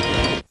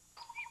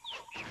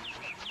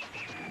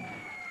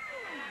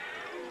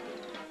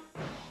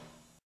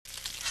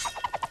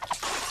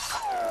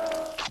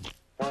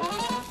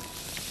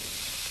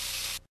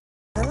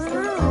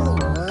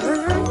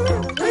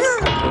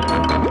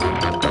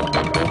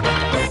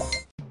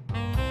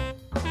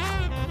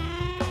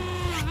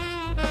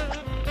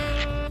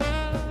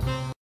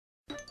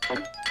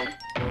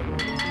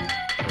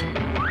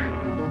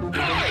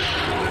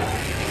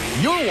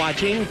 You're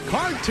watching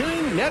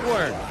Cartoon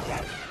Network.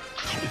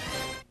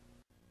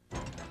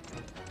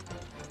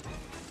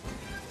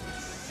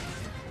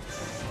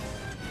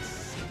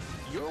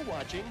 You're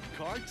watching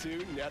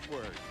Cartoon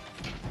Network.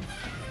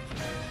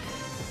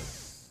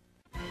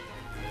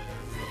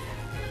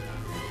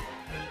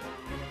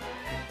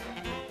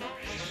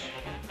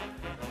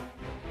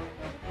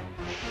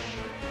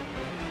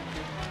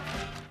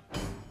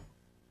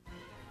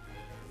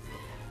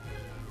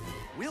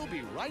 We'll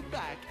be right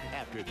back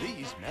after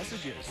these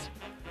messages.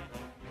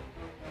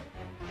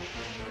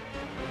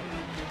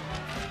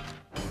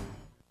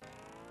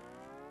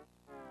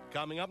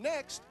 Coming up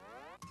next,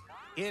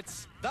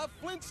 it's The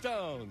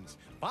Flintstones,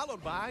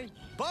 followed by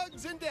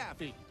Bugs and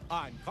Daffy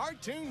on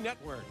Cartoon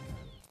Network.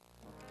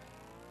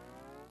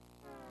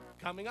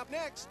 Coming up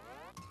next,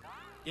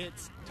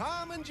 it's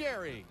Tom and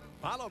Jerry,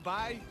 followed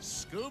by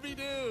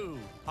Scooby-Doo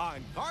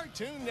on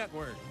Cartoon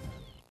Network.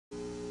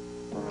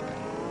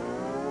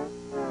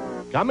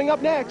 Coming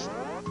up next,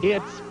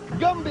 it's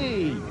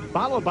Gumby,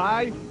 followed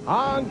by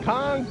Hong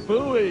Kong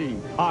Phooey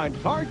on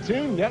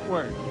Cartoon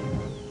Network.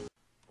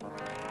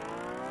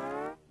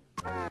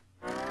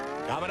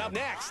 Coming up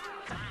next,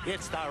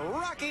 it's the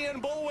Rocky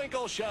and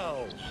Bullwinkle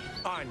Show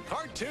on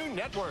Cartoon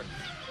Network.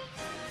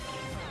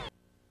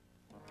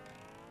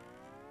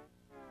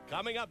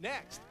 Coming up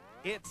next,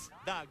 it's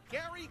the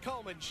Gary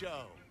Coleman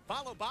Show,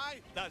 followed by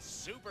the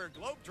Super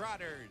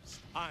Globetrotters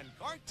on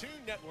Cartoon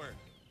Network.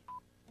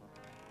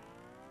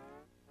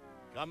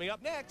 Coming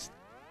up next,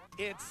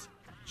 it's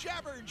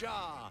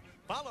Jabberjaw,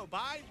 followed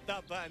by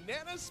the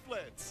Banana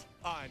Splits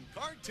on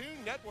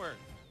Cartoon Network.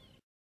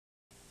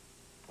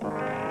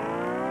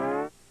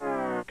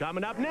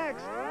 Coming up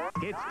next,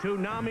 it's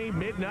Toonami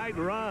Midnight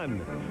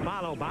Run,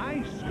 followed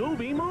by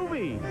Scooby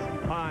Movies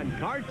on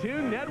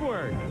Cartoon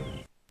Network.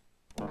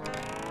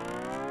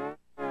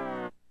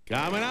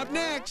 Coming up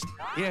next,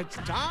 it's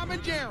Tom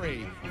and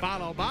Jerry,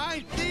 followed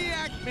by the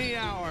Acme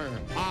Hour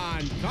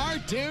on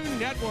Cartoon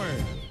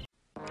Network.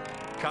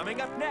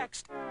 Coming up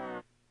next,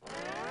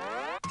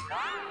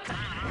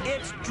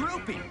 it's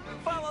Droopy,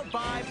 followed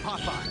by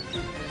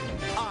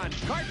Popeye on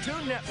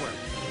Cartoon Network.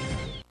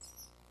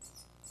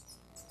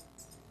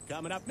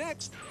 Coming up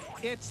next,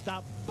 it's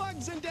the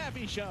Bugs and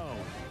Daffy Show,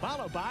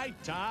 followed by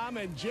Tom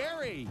and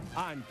Jerry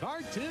on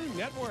Cartoon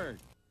Network.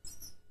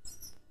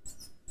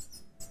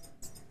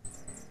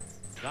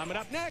 Coming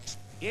up next,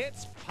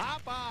 it's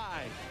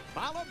Popeye,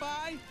 followed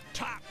by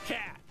Top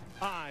Cat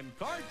on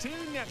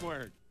Cartoon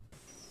Network.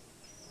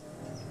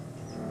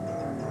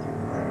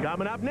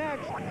 Coming up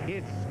next,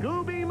 it's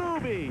Scooby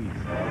Movies,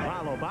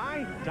 followed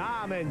by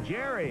Tom and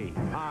Jerry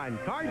on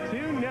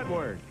Cartoon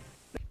Network.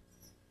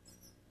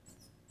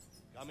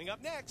 Coming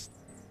up next,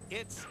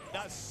 it's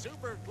the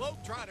Super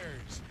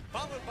Globetrotters,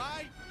 followed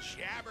by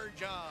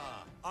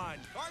Jabberjaw on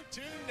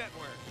Cartoon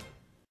Network.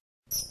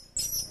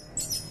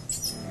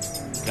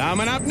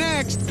 Coming up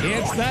next,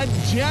 it's the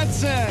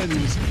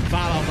Jetsons,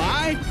 followed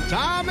by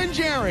Tom and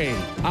Jerry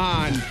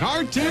on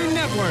Cartoon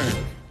Network.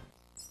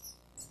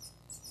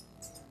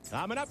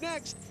 Coming up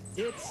next,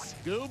 it's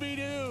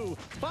Scooby-Doo,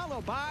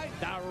 followed by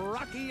the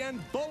Rocky and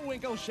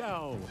Bullwinkle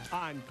Show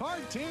on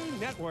Cartoon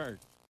Network.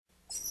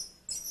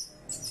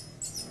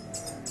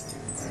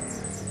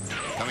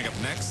 Coming up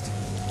next,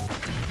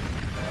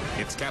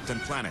 it's Captain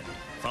Planet,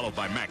 followed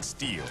by Max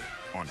Steel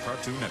on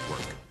Cartoon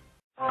Network.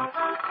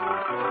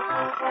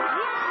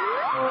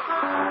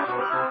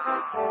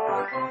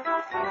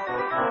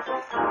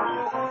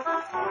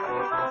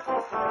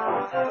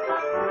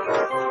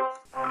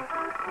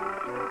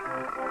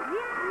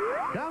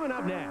 Coming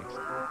up next,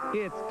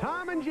 it's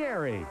Tom and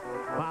Jerry,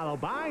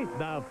 followed by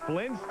the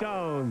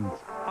Flintstones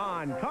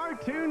on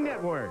Cartoon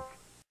Network.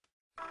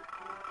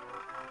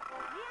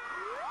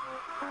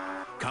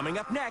 Coming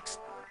up next,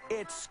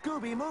 it's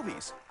Scooby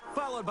Movies,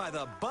 followed by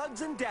the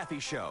Bugs and Daffy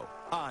Show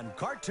on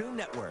Cartoon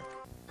Network.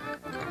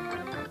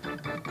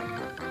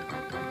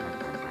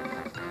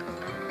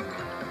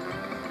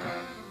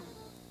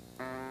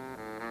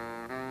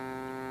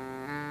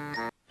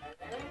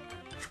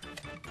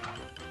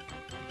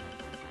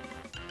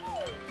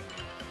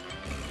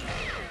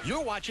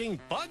 You're watching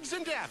Bugs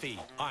and Daffy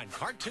on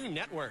Cartoon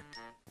Network.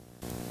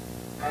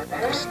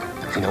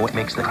 You know what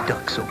makes the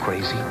duck so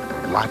crazy?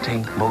 Latte,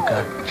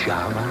 mocha,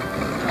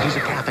 java. He's a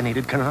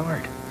caffeinated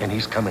canard, and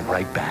he's coming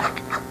right back.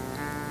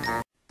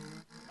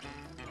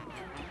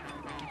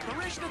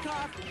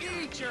 Barishnikov,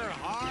 eat your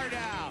heart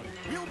out.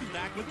 We'll be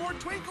back with more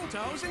Twinkle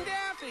Toes and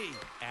Daffy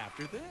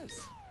after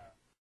this.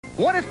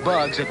 What if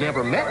Bugs had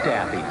never met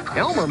Daffy?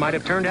 Elmer might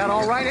have turned out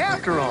all right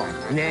after all.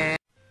 Nah.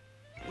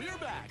 We're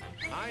back.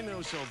 I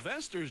know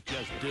Sylvester's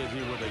just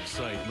dizzy with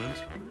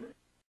excitement.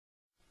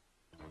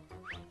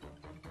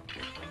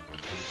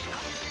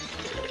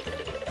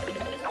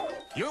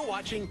 You're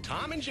watching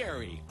Tom and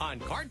Jerry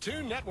on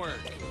Cartoon Network.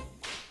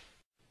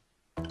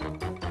 Life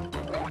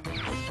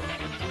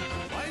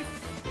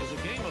is a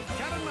game of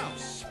cat and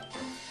mouse.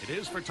 It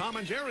is for Tom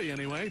and Jerry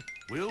anyway.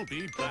 We'll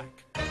be back.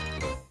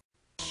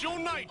 It's your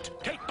night.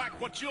 Take back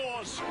what's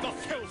yours. The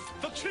filth,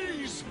 the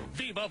cheese.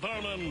 Viva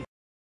Vermin.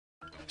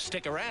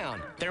 Stick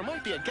around. There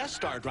might be a guest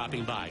star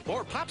dropping by,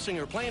 or pop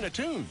singer playing a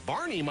tune.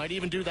 Barney might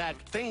even do that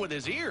thing with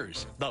his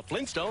ears. The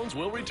Flintstones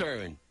will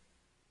return.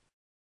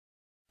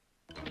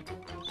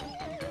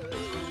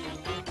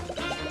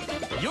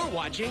 You're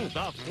watching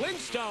The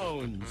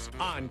Flintstones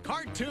on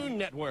Cartoon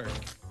Network.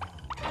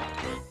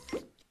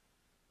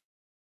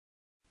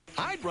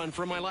 I'd run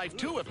for my life,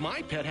 too, if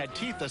my pet had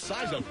teeth the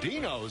size of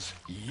Dino's.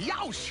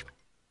 Youch!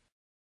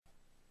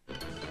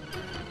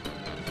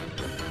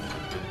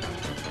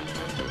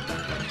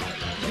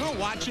 You're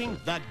watching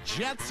The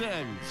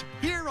Jetsons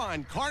here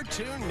on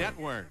Cartoon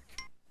Network.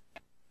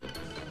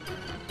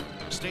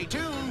 Stay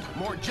tuned.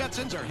 More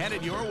Jetsons are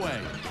headed your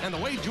way. And the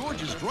way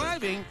George is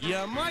driving,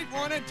 you might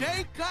want to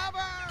take cover.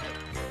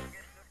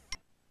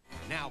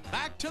 Now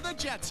back to the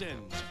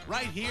Jetsons,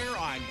 right here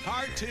on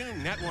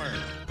Cartoon Network.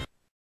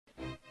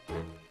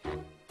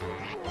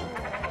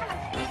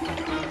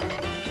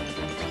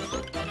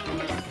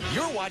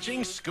 You're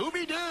watching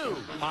Scooby-Doo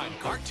on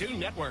Cartoon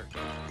Network.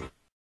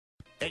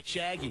 Hey,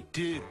 Shaggy,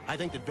 dude, I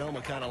think that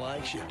Velma kind of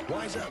likes you.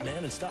 Wise up,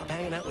 man, and stop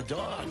hanging out with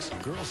dogs.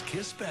 Girls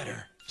kiss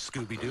better.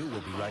 Scooby-Doo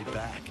will be right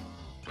back.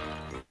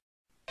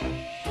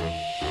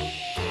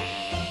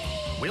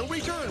 We'll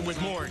return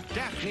with more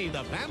Daphne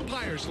the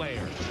Vampire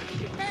Slayer.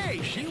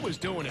 Hey, she was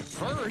doing it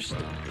first.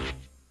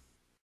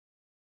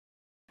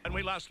 When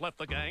we last left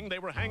the gang, they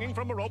were hanging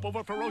from a rope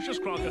over ferocious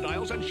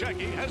crocodiles, and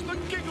Shaggy has the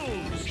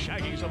giggles.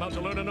 Shaggy's about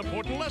to learn an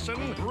important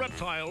lesson.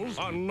 Reptiles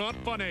are not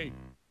funny.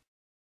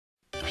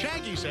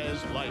 Shaggy says,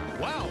 like,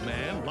 wow,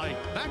 man, like,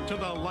 back to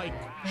the, like,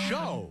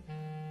 show.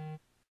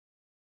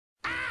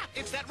 Ah,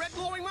 it's that red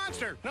glowing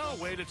monster. No,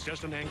 wait, it's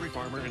just an angry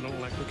farmer in an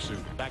electric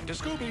suit. Back to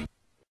Scooby.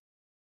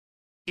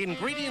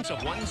 Ingredients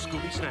of one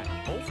Scooby snack,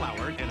 whole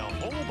flour, and a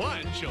whole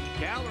bunch of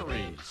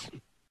calories.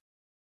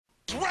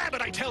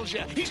 Rabbit, I tells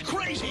you! He's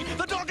crazy!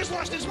 The dog has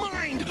lost his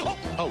mind!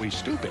 Oh, he's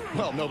stupid.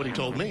 Well, nobody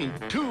told me.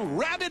 2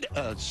 rabid,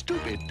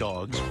 stupid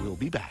dogs will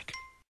be back.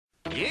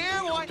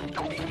 Yeah, boy!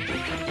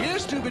 Yeah,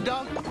 stupid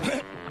dog.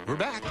 We're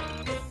back.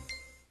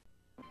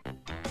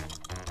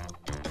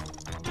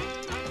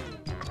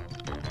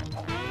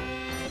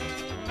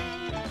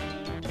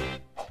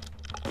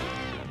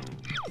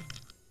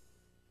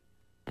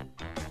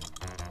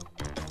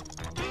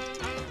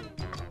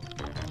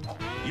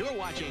 You're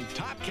watching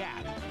Top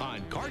Cat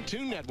on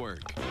Cartoon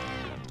Network.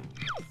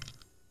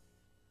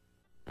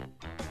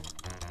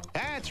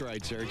 That's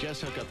right, sir.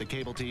 Just hook up the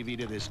cable TV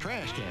to this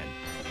trash can.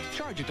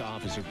 Charge it to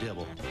Officer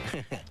Dibble.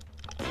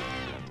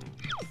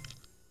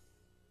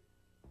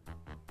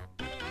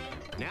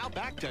 Now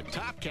back to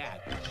Top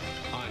Cat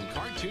on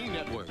Cartoon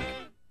Network.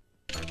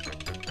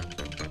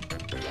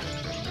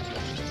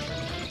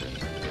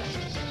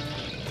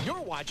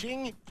 You're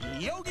watching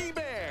Yogi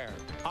Bear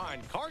on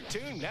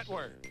Cartoon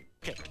Network.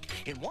 Okay,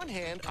 in one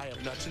hand, I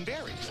have nuts and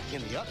berries.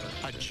 In the other,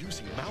 a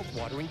juicy,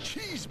 mouth-watering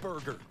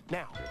cheeseburger.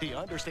 Now, do you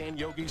understand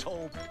Yogi's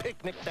whole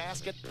picnic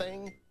basket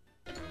thing?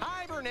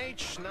 Hibernate,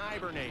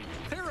 schnibernate.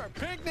 There are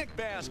picnic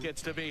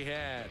baskets to be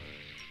had.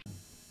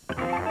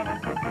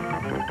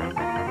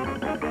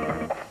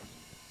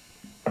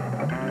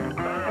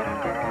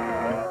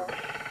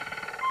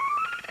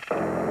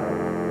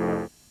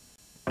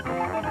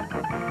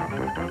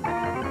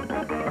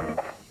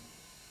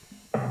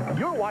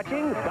 You're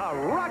watching The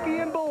Rocky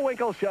and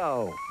Bullwinkle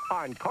Show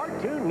on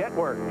Cartoon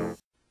Network.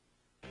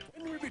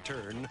 When we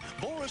return,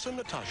 Boris and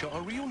Natasha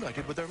are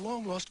reunited with their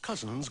long-lost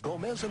cousins,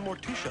 Gomez and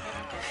Morticia.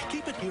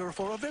 Keep it here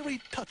for a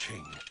very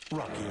touching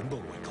Rocky and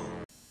Bullwinkle.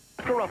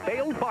 After a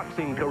failed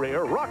boxing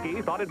career,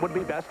 Rocky thought it would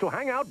be best to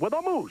hang out with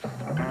a moose.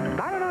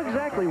 I don't know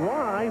exactly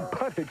why,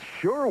 but it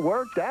sure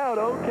worked out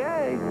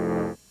okay.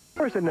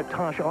 Boris and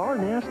Natasha are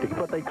nasty,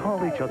 but they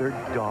call each other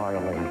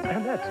darling,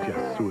 and that's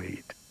just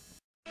sweet.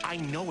 I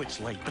know it's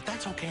late, but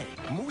that's okay.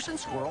 Moose and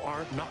squirrel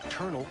are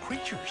nocturnal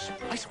creatures.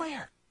 I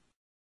swear.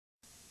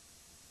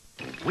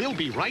 We'll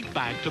be right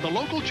back to the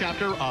local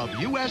chapter of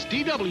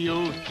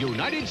USDW,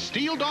 United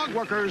Steel Dog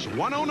Workers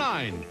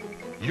 109.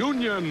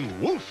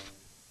 Union Woof.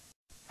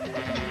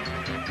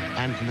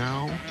 And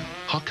now,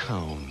 Huck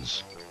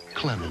Hounds,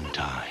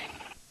 Clementine.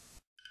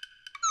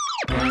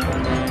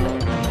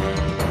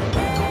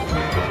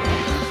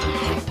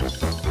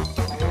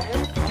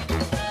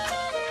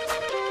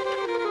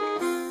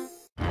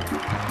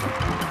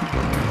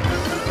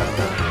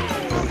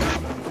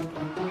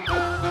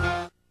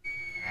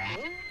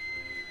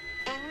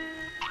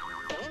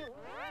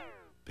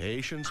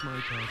 Patience, my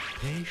pet,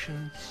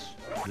 patience.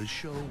 The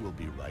show will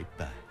be right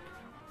back.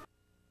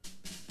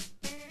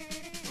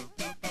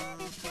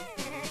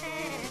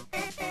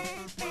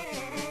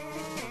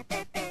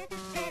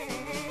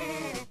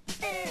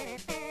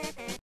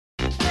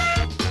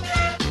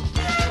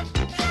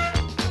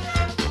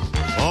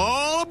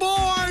 All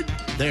aboard!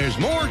 There's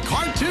more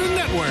Cartoon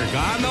Network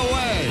on the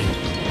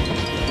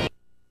way.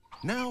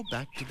 Now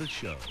back to the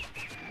show.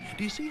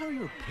 Do you see how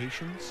your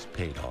patience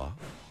paid off?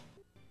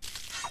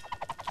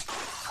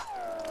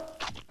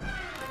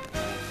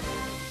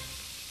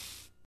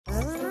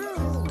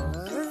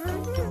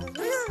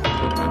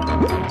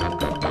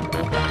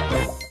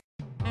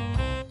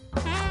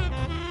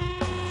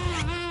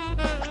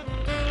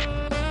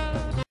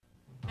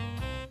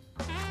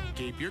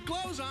 Keep your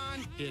clothes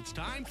on. It's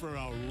time for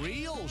a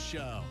real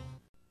show.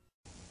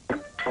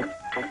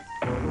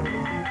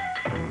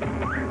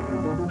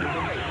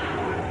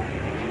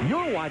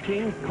 You're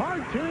watching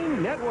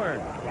Cartoon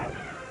Network.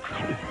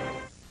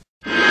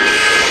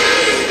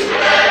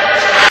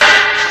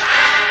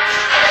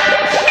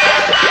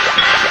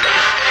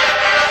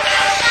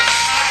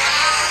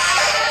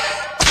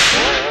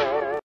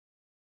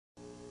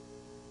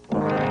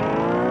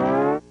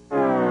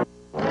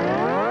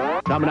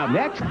 Coming up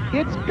next,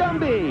 it's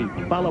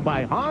Gumby, followed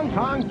by Hong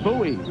Kong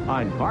Phooey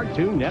on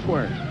Cartoon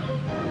Network.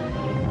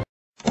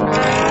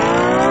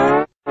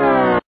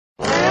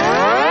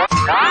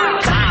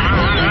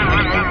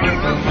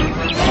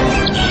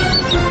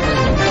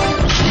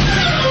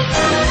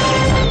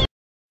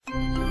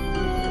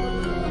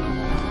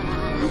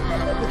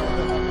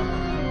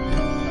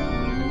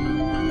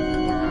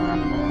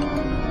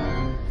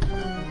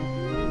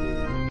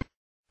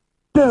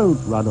 Don't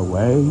run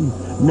away.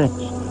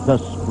 Next, the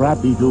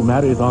Scrappy-Doo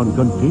Marathon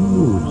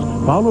continues,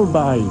 followed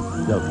by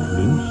the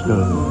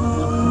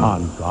Flintstones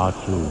on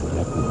Cartoon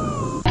Network.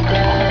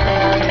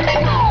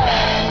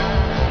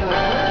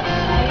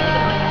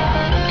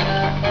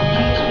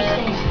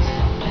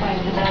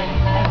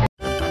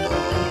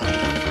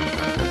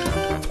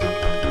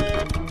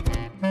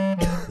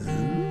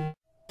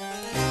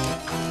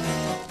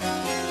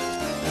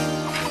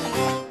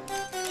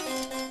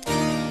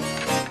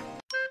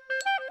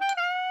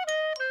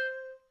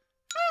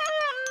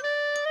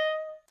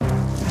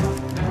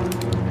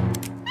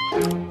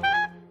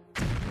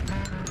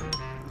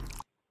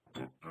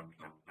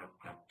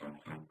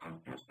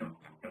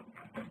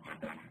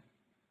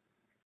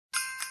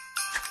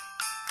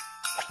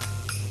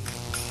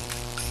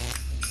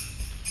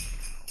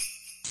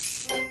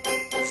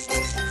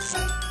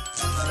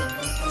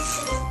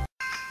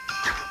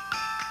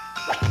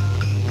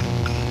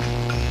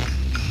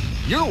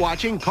 You're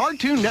watching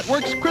Cartoon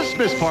Network's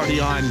Christmas Party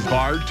on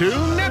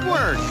Cartoon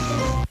Network.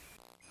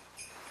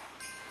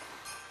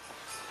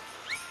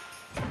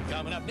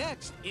 Coming up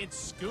next,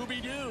 it's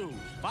Scooby-Doo,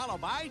 followed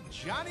by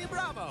Johnny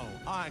Bravo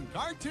on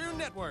Cartoon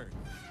Network.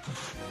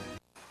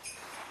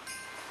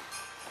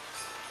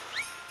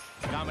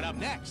 Coming up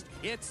next,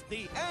 it's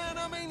the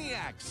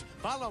Animaniacs,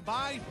 followed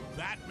by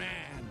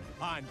Batman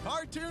on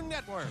Cartoon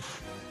Network.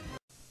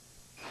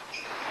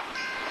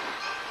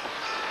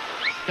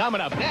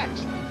 Coming up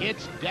next,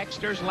 it's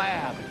Dexter's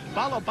Lab,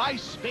 followed by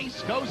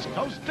Space Ghost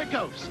Coast to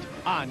Coast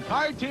on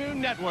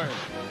Cartoon Network.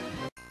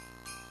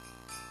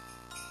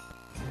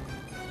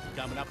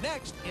 Coming up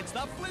next, it's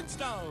the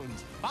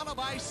Flintstones, followed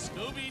by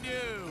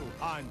Scooby-Doo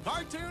on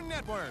Cartoon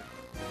Network.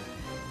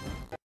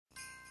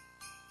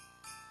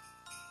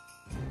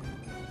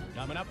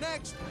 Coming up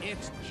next,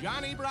 it's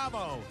Johnny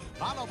Bravo,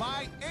 followed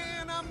by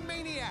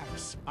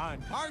Animaniacs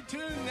on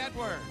Cartoon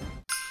Network.